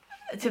wanted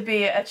to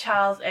be a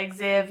Charles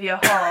Xavier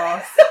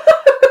horse,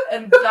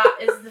 and that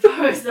is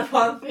probably the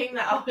one thing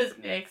that always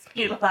makes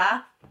me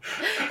laugh.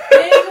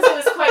 Maybe because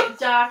it was quite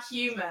dark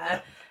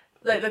humour.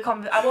 Like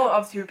I won't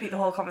obviously repeat the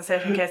whole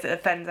conversation in case it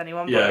offends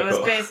anyone, but it was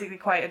basically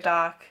quite a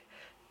dark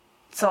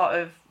sort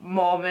of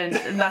moment,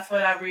 and that's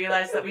when I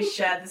realised that we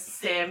shared the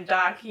same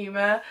dark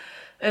humour.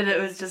 And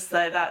it was just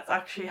like, that's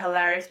actually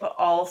hilarious, but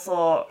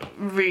also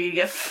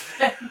really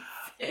offensive.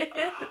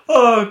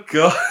 Oh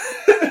god,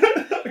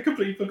 I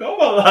completely forgot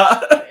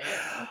about that. Yeah.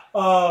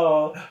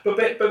 Oh, but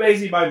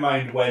basically my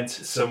mind went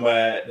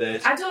somewhere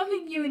that I don't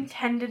think you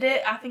intended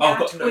it. I think I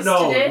twisted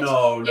it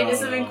no, into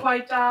something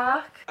quite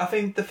dark. I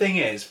think the thing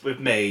is with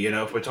me, you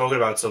know, if we're talking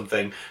about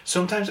something,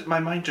 sometimes my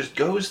mind just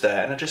goes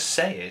there and I just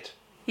say it.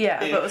 Yeah,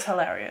 but it was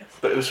hilarious.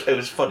 But it was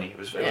funny. It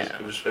was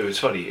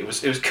funny. It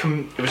was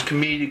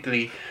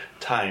comedically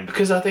timed,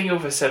 because I think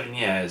over 7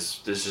 years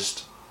there's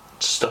just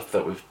stuff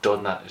that we've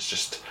done that is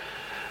just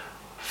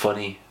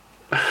funny.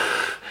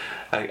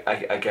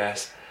 I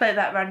guess. Like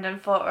that random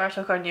photo I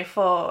took on your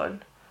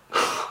phone.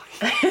 Where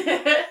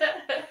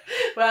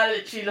I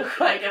literally look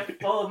like a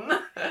bum.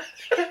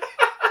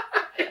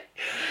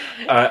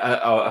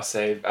 I'll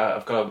say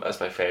I've got it as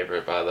my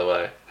favourite, by the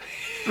way.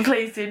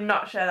 Please do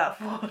not share that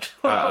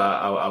photo.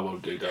 I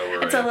won't do, don't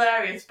worry. It's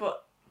hilarious,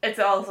 but it's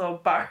also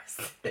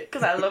embarrassing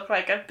because I look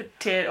like a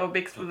potato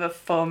mixed with a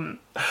thumb.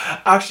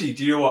 Actually,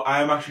 do you know what?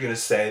 I am actually going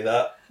to say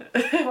that.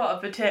 What, a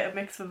potato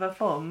mixed with a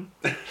thumb?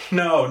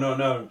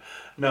 No.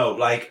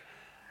 Like,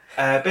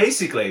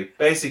 basically,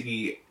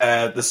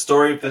 the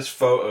story of this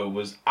photo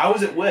was I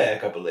was at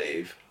work, I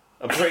believe.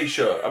 I'm pretty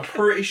sure I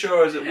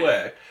was at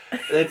work.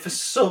 And then for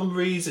some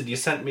reason you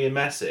sent me a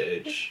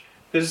message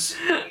because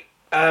like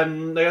I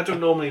don't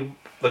normally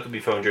look at my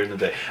phone during the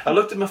day. I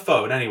looked at my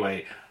phone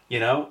anyway, you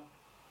know,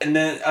 and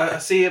then I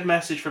see a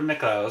message from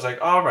Nicola. I was like,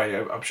 all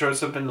right, I'm sure it's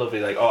something lovely,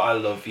 like, oh, I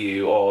love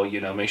you, or,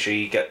 you know, make sure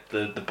you get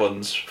the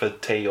buns for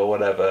tea or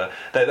whatever.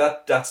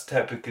 That's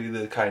typically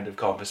the kind of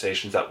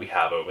conversations that we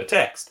have over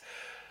text.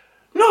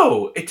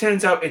 No, it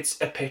turns out it's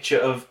a picture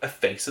of a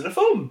face and a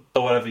thumb,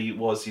 or whatever it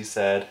was you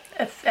said.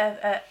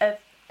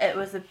 It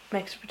was a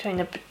mix between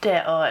a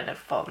potato and a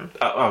thumb.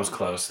 I was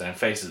close then.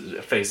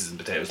 Faces and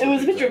potatoes. It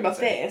was a picture of my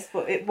face,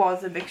 but it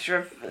was a mixture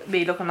of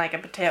me looking like a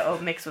potato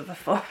mixed with a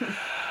thumb.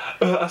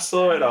 I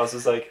saw it and I was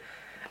just like,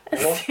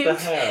 what the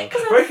hell?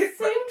 Because I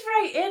zoomed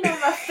right in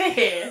on my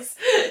face,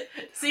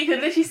 so you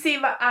could literally see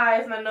my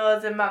eyes, my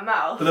nose, and my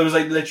mouth. But there was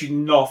like literally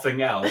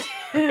nothing else.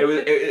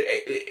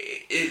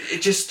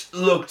 It just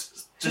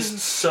looked just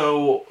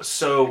so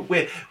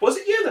weird. Was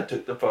it you that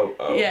took the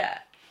photo? Yeah.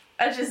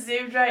 I just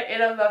zoomed right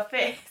in on my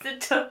face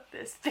and took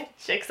this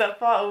picture because I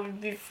thought it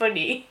would be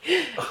funny.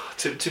 Oh,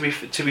 to be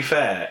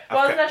fair,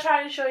 Wasn't I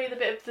trying to show you the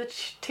bit of the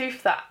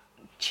tooth that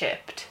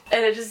chipped?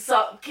 And it just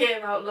sort of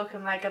came out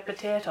looking like a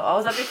potato. Or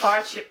was that before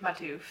I chipped my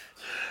tooth?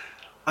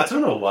 I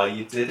don't know why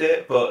you did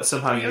it, but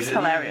somehow you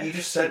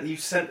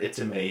sent it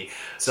to me.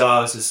 So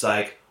I was just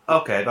like,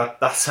 okay,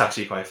 that's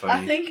actually quite funny.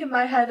 I think in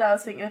my head I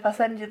was thinking, if I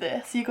send you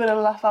this, you're going to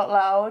laugh out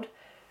loud.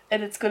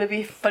 And it's going to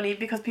be funny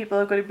because people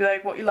are going to be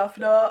like, what are you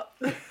laughing at?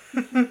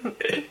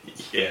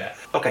 Yeah.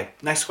 Okay,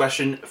 next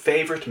question.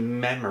 Favourite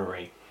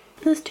memory?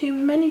 There's too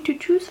many to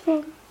choose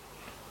from.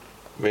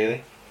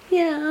 Really?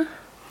 Yeah.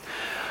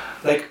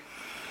 Like,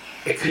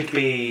 it could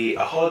be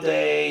a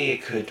holiday,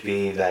 it could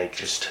be like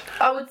just...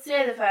 I would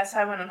say the first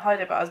time I went on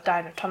holiday, but I was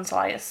dying of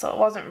tonsillitis, so it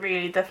wasn't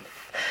really the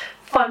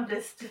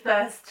fondest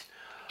first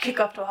kick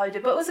off to a holiday,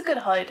 but it was a good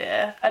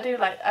holiday. I do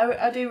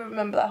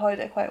remember that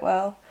holiday quite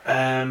well.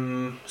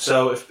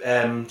 So if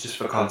just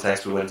for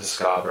context, we went to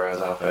Scarborough as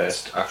our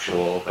first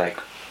actual like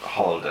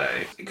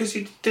holiday, because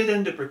you did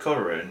end up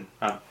recovering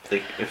like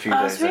a few days.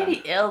 I was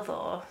really ill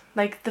though.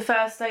 Like the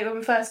first when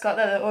we first got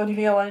there, the only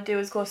thing I wanted to do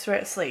was go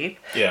straight to sleep.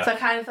 Yeah. So I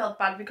kind of felt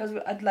bad because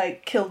I'd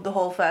like killed the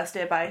whole first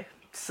day by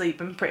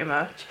sleeping pretty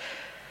much.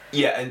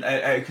 Yeah, and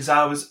because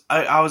I was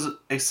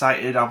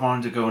excited, I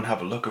wanted to go and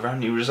have a look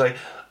around. You were just like,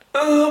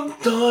 oh, I'm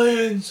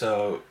dying.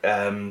 So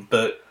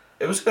but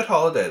it was a good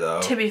holiday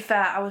though. To be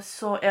fair, I was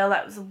so ill.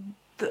 That was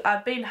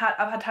I've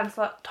had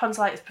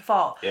tonsillitis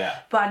before. Yeah.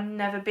 But I'd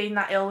never been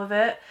that ill with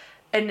it,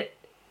 and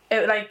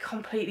it like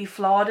completely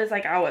floored us.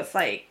 Like I was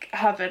like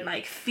having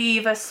like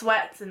fever,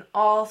 sweats, and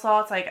all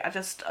sorts. Like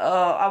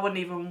I wouldn't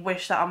even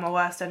wish that on my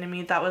worst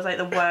enemy. That was like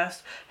the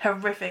worst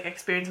horrific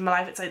experience in my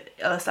life. It's like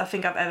the illest I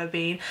think I've ever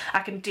been.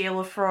 I can deal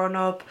with throwing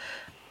up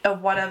or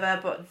whatever,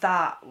 but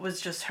that was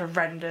just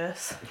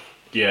horrendous.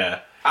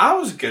 Yeah. I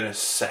was gonna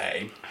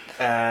say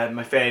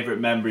my favourite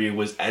memory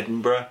was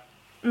Edinburgh.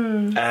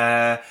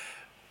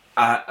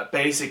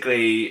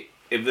 Basically,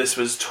 if this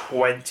was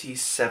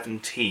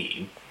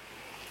 2017,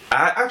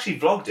 I actually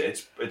vlogged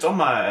it. It's on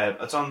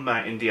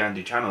my Indie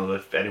Andy channel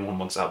if anyone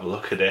wants to have a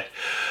look at it.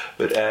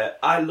 But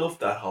I loved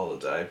that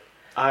holiday.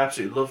 I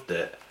absolutely loved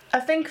it. I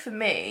think for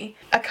me,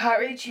 I can't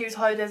really choose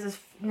holidays as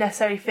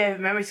necessarily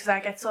favourite memories because I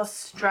get so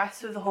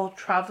stressed with the whole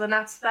travelling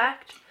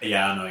aspect.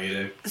 Yeah, I know you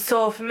do.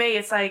 So for me,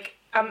 it's like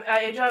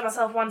I enjoy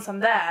myself once I'm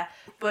there,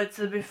 but it's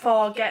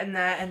before getting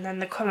there and then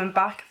the coming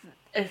back.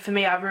 For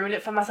me, I ruined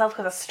it for myself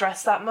because I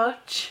stressed that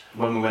much.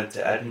 When we went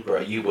to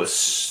Edinburgh, you were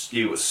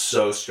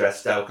so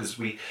stressed out because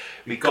we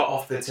got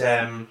off at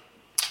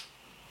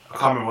I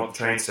can't remember what the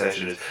train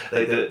station is.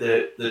 Like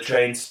the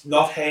trains,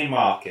 not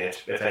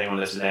Haymarket, if anyone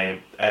lives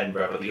in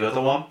Edinburgh, but the other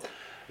one.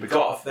 We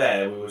got off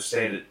there, we were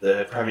staying at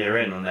the Premier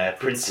Inn on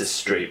Princess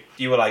Street.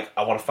 You were like,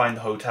 I want to find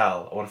the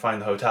hotel.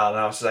 And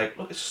I was like,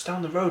 look, it's just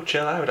down the road,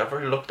 chill out. I've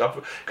already looked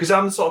up. Because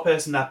I'm the sort of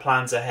person that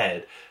plans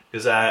ahead.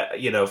 Because,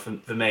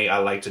 for me, I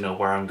like to know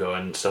where I'm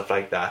going and stuff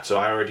like that. So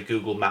I already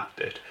Google mapped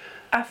it.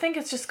 I think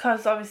it's just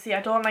because, obviously,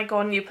 I don't like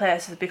going new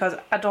places because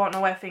I don't know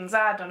where things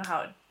are. I don't know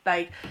how,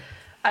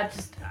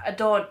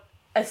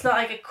 it's not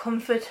like a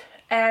comfort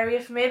area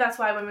for me. That's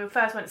why when we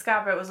first went to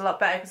Scarborough, it was a lot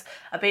better because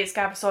I've been to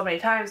Scarborough so many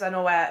times. I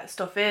know where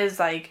stuff is.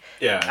 I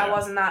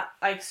wasn't that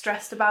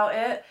stressed about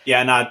it. Yeah,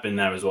 and I'd been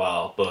there as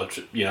well, but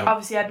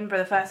obviously Edinburgh,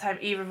 the first time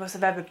either of us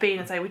have ever been,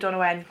 it's like we don't know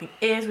where anything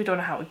is. We don't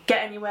know how to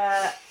get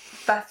anywhere.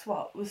 That's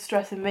what was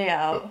stressing me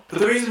out. But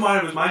the reason why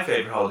it was my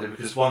favourite holiday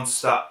because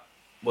once that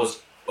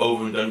was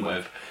over and done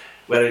with,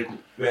 we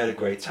had a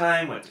great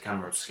time. Went to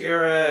Camera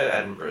Obscura,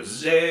 Edinburgh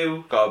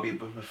Zoo. Got to be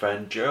with my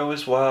friend Joe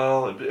as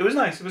well. It was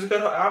nice. It was a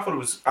good. I thought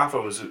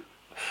it was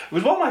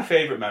one of my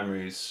favourite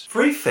memories.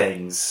 3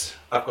 things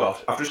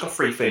I've just got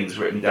 3 things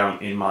written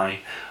down in my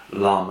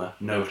llama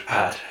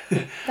notepad.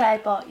 That I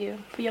bought you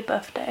for your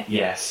birthday.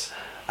 Yes.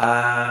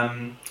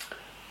 I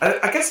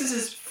guess this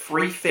is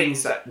 3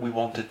 things that we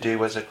want to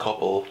do as a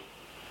couple.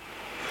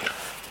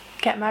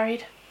 Get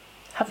married,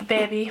 have a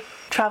baby,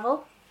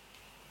 travel.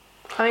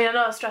 I mean, I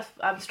know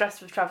I'm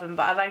stressed with travelling,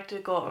 but I'd like to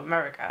go to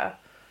America.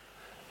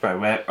 Right,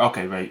 where?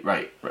 Okay,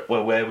 right.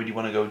 Well, where would you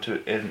want to go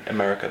to in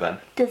America then?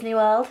 Disney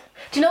World.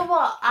 Do you know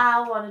what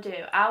I want to do?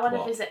 I want to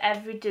What? visit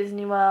every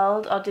Disney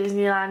World or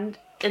Disneyland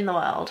in the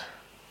world.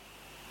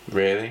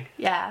 Really?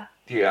 Yeah.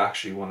 Do you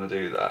actually want to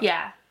do that?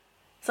 Yeah.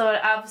 So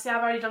obviously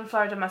I've already done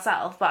Florida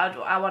myself, but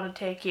I want to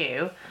take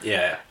you.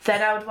 Yeah.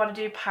 Then I would want to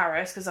do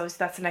Paris, because obviously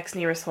that's the next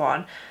nearest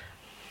one.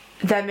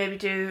 Then maybe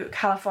do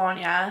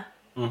California.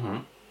 Mm-hmm.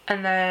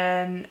 And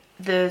then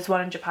there's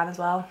one in Japan as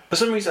well. For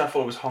some reason I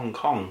thought it was Hong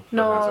Kong.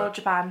 No,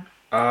 Japan.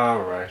 Oh,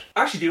 right.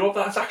 Actually, do you know what?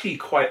 That's actually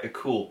quite a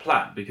cool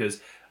plan,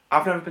 because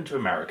I've never been to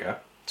America,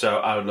 so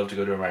I would love to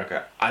go to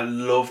America. I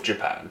love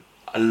Japan.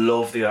 I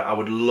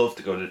would love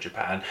to go to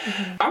Japan.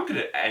 Mm-hmm. I'm going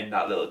to end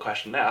that little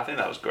question there. I think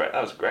that was great.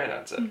 That was a great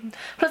answer. Mm-hmm.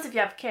 Plus, if you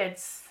have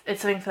kids,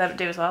 it's something for them to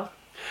do as well.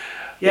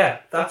 Yeah,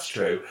 that's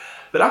true.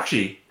 But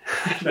actually,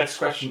 the next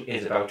question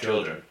is about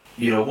children.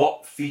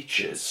 What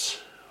features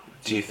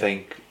do you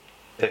think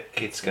the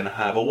kid's going to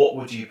have, or what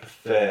would you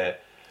prefer?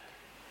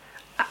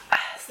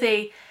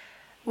 See,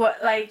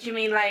 what, do you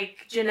mean,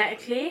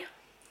 genetically?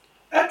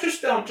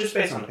 Just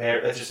based on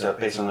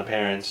based on the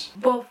parents.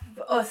 Both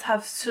of us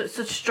have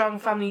such strong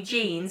family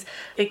genes,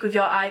 like with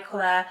your eye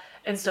colour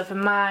and stuff,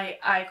 and my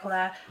eye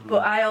colour.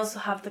 But I also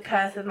have the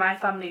curse of my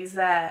family's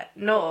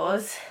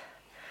nose.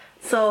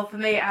 So for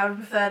me, I would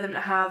prefer them to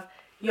have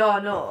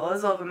your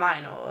nose over my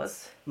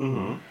nose.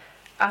 Mm-hmm.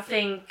 I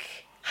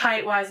think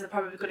height-wise, they're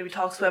probably going to be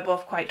tall, because we're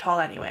both quite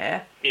tall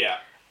anyway. Yeah.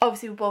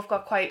 Obviously, we've both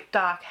got quite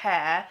dark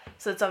hair,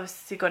 so it's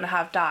obviously going to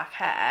have dark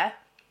hair.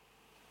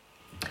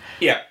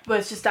 Yeah. But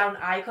it's just down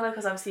to eye colour,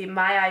 because obviously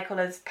my eye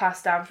colour is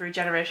passed down through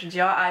generations.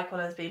 Your eye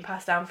colour has been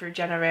passed down through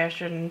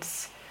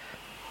generations.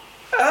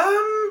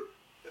 I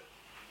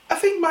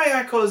think my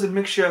eye colour is a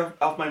mixture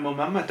of my mum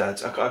and my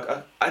dad's.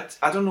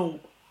 I don't know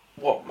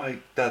what my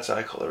dad's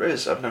eye colour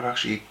is. I've never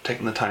actually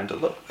taken the time to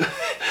look.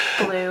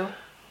 Blue.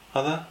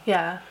 Are there?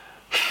 Yeah.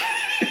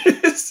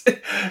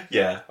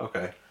 Yeah,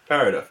 okay.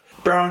 Fair enough.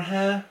 Brown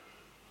hair?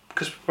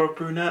 Because we're both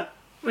brunette?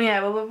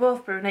 Yeah, well, we're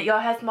both brunette. Your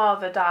hair's more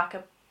of a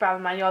darker brown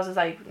than mine. Yours is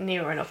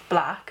near enough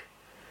black.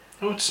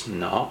 No, it's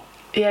not.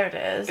 Yeah, it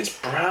is. It's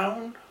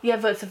brown? Yeah,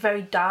 but it's a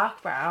very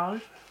dark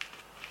brown.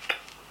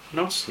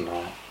 No, it's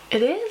not.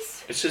 It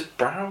is. It's just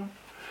brown.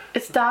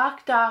 It's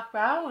dark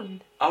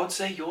brown. I would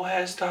say your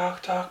hair's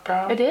dark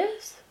brown. It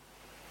is.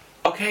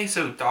 Okay,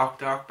 so dark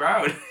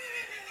brown.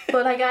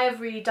 But I have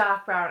really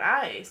dark brown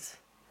eyes.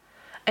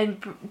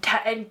 And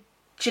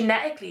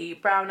genetically,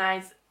 brown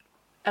eyes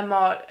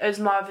is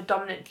more of a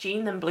dominant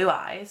gene than blue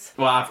eyes.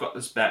 Well, I've got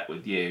this bet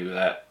with you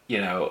that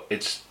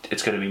it's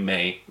going to be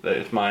me, that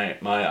if my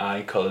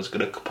eye colour's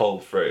going to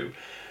pull through,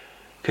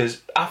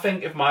 because I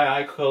think if my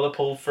eye colour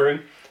pulls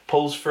through.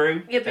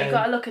 Yeah, but you've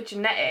got to look at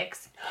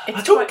genetics.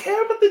 I don't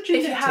care about the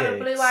genetics. If you have a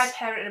blue-eyed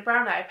parent and a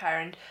brown-eyed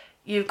parent,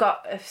 you've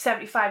got a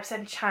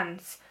 75%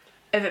 chance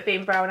of it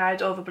being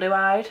brown-eyed over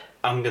blue-eyed.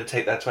 I'm going to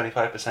take that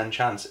 25%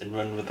 chance and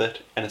run with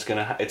it, and it's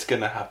gonna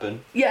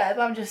happen. Yeah,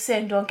 but I'm just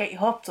saying, don't get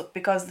your hopes up,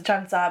 because the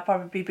chances are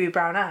probably be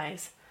brown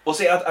eyes. Well,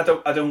 see, I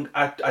don't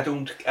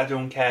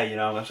care.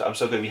 I'm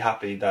still going to be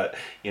happy that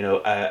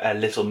a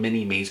little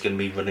mini me's going to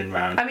be running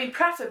around. I mean,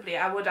 preferably,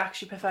 I would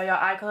actually prefer your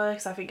eye colour,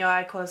 because I think your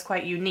eye colour is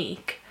quite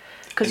unique.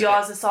 Because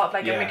yours is sort of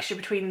a mixture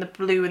between the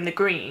blue and the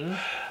green.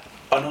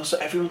 And also,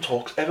 everyone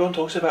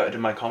talks about it in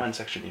my comment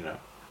section.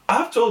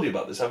 I've told you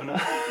about this, haven't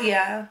I?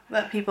 Yeah,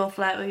 that people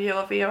flirt with you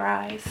over your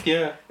eyes.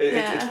 Yeah,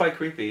 it's quite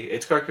creepy.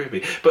 It's quite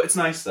creepy, but it's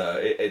nice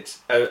though. Because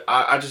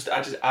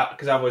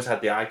I've always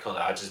had the eye colour.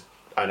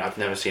 I've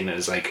never seen it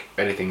as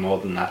anything more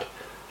than that,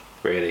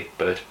 really.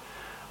 But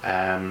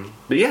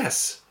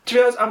yes, To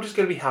be honest, I'm just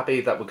going to be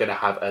happy that we're going to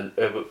have that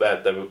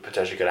we're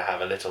potentially going to have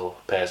a little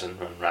person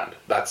run around.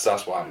 That's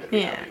what I'm going to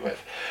be happy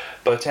with.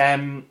 But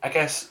I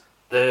guess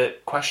the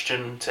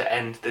question to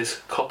end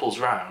this couples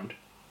round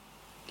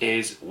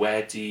is,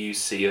 where do you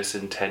see us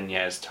in 10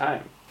 years'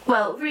 time?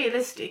 Well,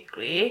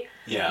 realistically,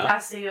 Yeah. I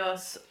see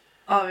us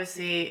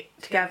obviously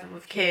together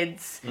with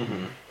kids,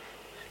 Mm-hmm.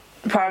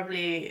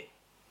 probably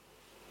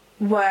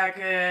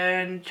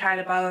working, trying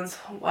to balance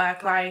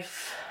work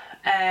life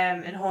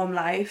and home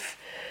life.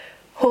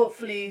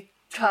 Hopefully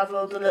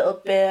travelled a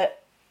little bit.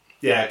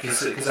 Yeah,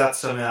 because that's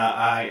something that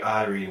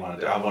I really want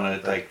to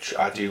do.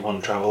 I do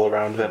want to travel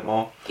around a bit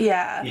more.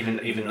 Yeah.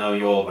 Even though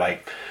you're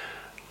like,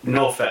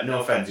 no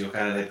offense, you're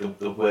kind of like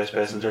the worst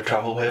person to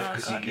travel with,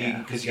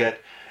 because you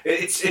get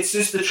it's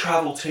just the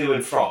travel to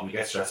and from. You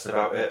get stressed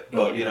about it,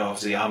 but you know,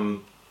 obviously I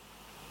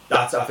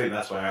think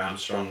that's where I am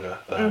stronger.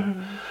 But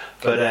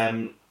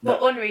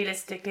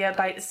unrealistically, I'd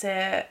like to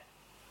say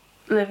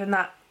living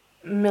that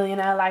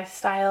millionaire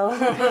lifestyle.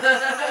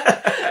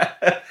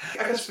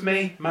 I guess for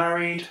me,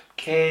 married,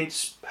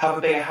 kids, have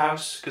a bigger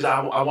house, because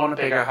I want a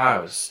bigger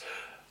house.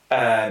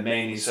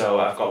 Mainly so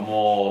I've got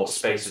more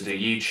space to do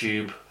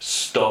YouTube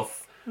stuff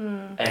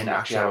and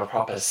actually have a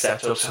proper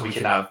setup, so we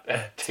can have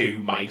two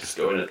mics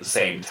going at the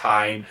same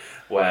time.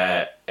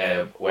 Where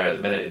at the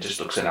minute it just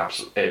looks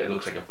it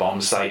looks like a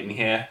bomb site in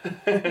here.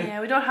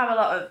 Yeah, we don't have a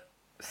lot of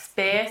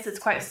space. It's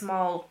quite a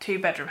small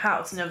 2-bedroom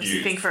house, and obviously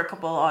you think for a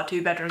couple or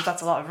 2 bedrooms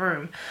that's a lot of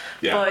room.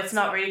 Yeah. But it's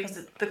not really,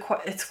 because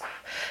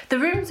the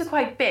rooms are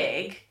quite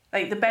big,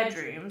 like the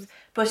bedrooms,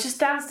 but it's just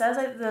downstairs.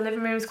 Like the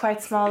living room's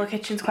quite small, the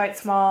kitchen's quite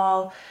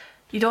small.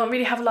 You don't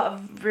really have a lot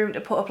of room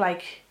to put up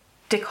like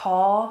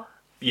decor.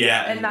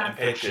 Yeah, and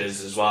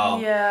pictures as well.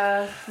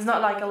 Yeah, there's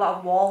not like a lot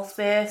of wall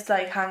space to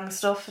like hang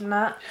stuff and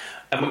that.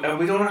 And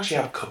we don't actually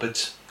have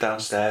cupboards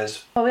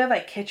downstairs. Well, we have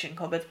like kitchen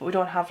cupboards, but we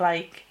don't have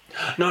like...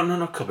 No,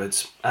 not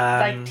cupboards.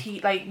 Like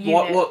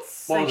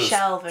units, like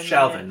shelving.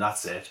 Shelving,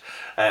 that's it.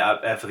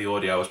 For the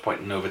audio, I was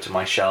pointing over to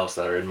my shelves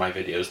that are in my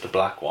videos, the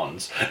black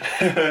ones,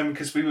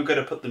 because we were going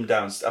to put them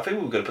down. I think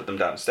we were going to put them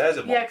downstairs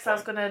at one point. Yeah, because I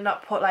was going to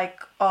not put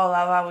like all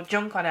our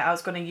junk on it. I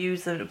was going to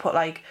use them to put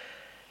like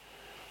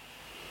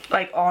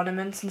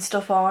ornaments and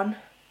stuff on.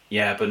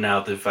 Yeah, but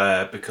now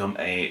they've become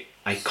a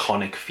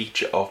iconic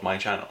feature of my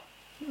channel.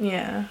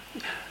 Yeah.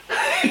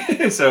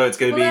 So it's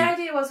going to be... the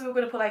idea was we were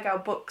going to put like our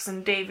books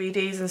and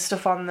DVDs and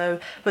stuff on though,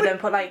 but then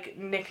put like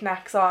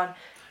knickknacks on.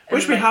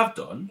 Which we have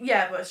done.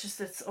 Yeah, but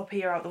it's up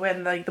here out the way,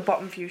 and like the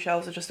bottom few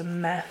shelves are just a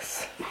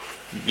mess.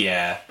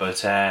 Yeah, but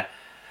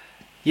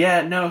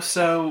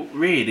so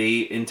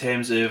really, in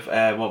terms of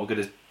what we're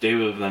going to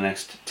do over the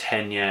next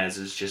 10 years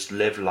is just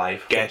live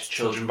life, get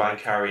children by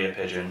carrier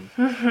pigeon,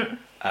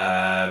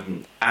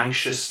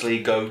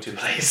 anxiously go to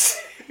places.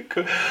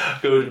 Go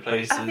to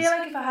places. I feel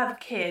like if I have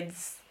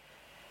kids,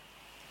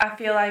 I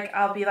feel like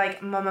I'll be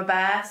like Mama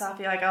Bear, so I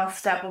feel like I'll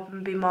step up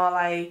and be more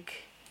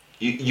like...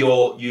 You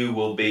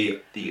will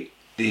be the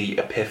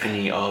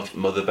epiphany of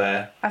Mother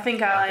Bear. I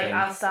think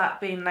I'll start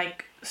being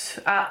like...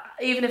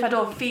 even if I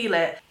don't feel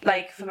it,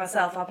 like for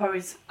myself, I'll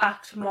probably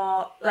act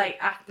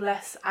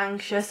less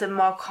anxious and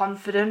more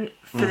confident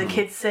for the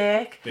kids'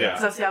 sake. Yeah.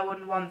 Because obviously I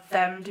wouldn't want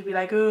them to be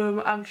like,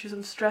 oh, I'm anxious,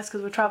 I'm stressed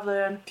because we're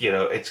travelling. You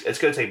know, it's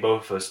going to take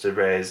both of us to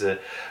raise a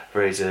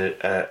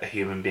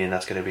human being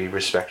that's going to be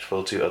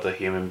respectful to other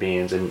human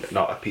beings and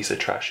not a piece of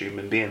trash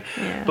human being.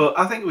 Yeah. But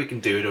I think we can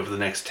do it over the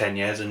next 10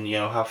 years and, you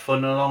know, have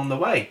fun along the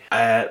way.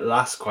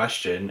 Last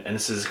question, and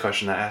this is a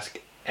question I ask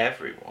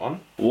everyone.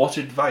 What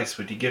advice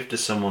would you give to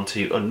someone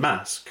to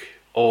unmask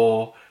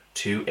or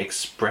to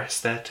express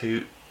their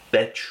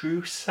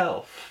true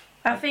self?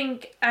 I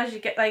think as you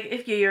get, like,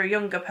 if you're a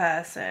younger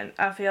person,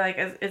 I feel like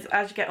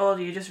as you get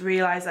older, you just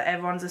realise that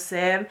everyone's the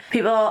same.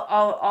 People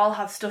all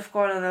have stuff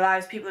going on in their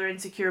lives. People are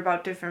insecure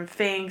about different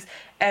things.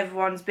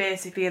 Everyone's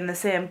basically in the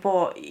same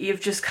boat.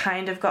 You've just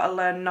kind of got to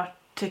learn not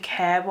to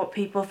care what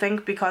people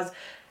think, because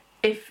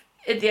if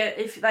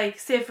like,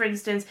 say for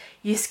instance,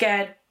 you're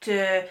scared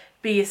to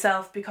be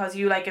yourself because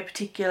you like a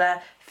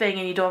particular thing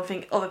and you don't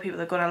think other people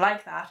are going to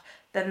like that,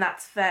 then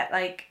that's fair.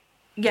 Like,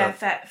 yeah,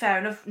 fair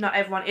enough. Not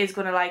everyone is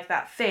going to like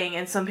that thing,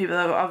 and some people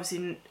are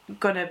obviously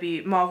going to be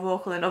more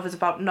vocal than others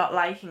about not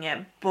liking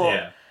it,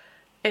 but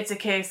it's a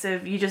case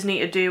of you just need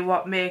to do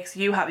what makes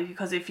you happy,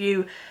 because if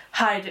you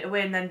hide it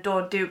away and then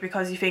don't do it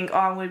because you think, oh,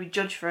 I'm going to be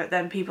judged for it,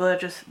 then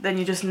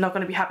you're just not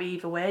going to be happy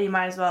either way. You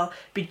might as well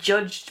be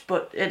judged,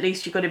 but at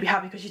least you're going to be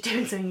happy because you're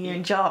doing something you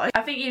enjoy.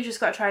 I think you've just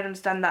got to try and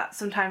understand that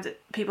sometimes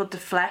people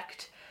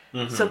deflect.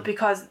 Mm-hmm. So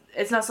because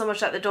it's not so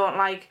much that they don't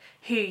like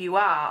who you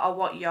are or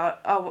what you're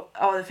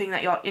or the thing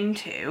that you're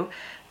into,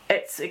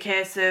 it's a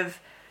case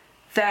of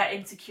they're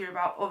insecure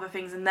about other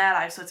things in their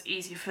life, so it's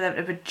easier for them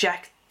to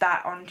project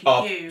that onto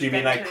you. Do you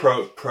mean like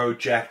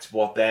project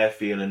what they're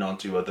feeling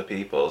onto other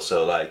people?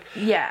 So like...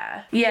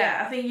 Yeah.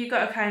 I think you've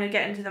got to kind of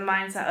get into the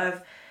mindset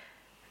of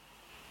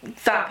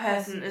that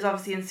person is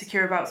obviously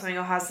insecure about something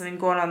or has something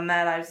going on in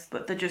their lives,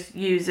 but they're just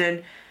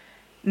using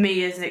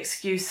me as an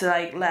excuse to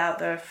like let out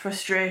their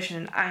frustration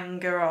and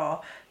anger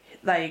or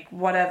like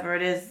whatever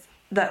it is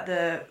that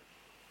they're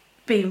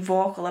being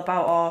vocal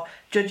about or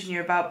judging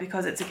you about,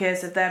 because it's a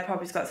case of they're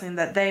probably got something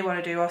that they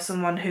want to do or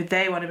someone who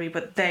they want to be,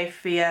 but they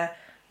fear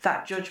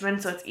that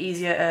judgment, so it's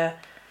easier to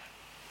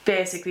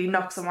basically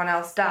knock someone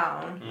else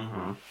down.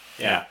 Mm-hmm.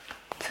 Yeah.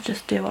 So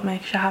just do what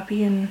makes you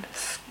happy and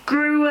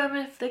screw them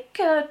if they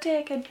can't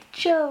take a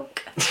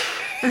joke.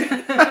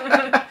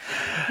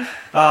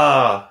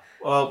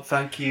 Well,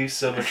 thank you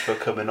so much for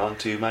coming on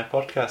to my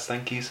podcast.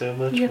 Thank you so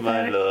much, You're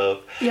my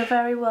love. You're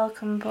very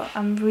welcome, but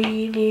I'm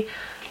really,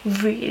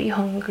 really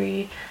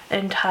hungry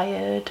and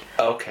tired.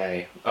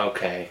 Okay.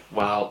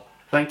 Well,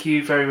 thank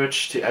you very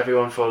much to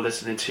everyone for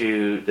listening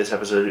to this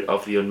episode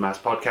of the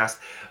Unmasked Podcast.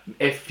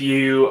 If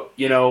you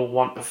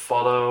want to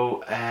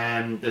follow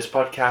this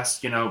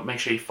podcast, make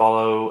sure you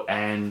follow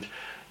and,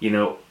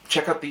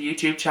 check out the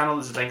YouTube channel.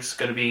 There's links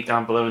going to be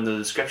down below in the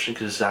description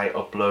because I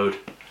upload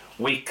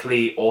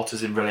weekly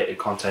autism related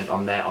content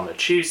on there on a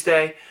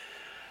Tuesday.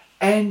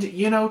 And,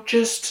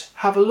 just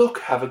have a look,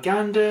 have a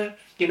gander.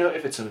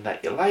 If it's something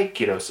that you like,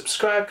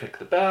 subscribe, click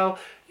the bell,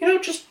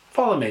 just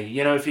follow me.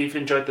 If you've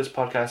enjoyed this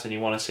podcast and you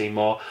want to see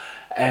more.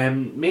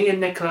 Me and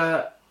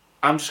Nicola,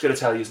 I'm just going to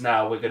tell you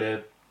now, we're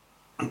going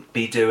to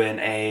be doing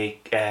a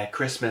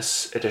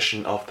Christmas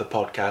edition of the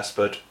podcast,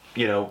 but,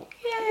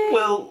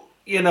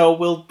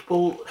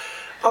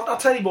 I'll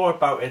tell you more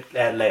about it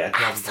later.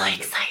 I'm so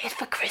excited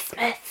for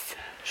Christmas.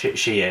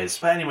 She is.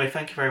 But anyway,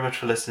 thank you very much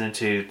for listening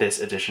to this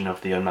edition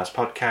of the Unmasked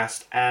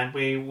Podcast, and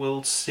we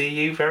will see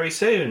you very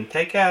soon.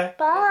 Take care.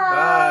 Bye.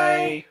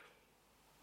 Bye.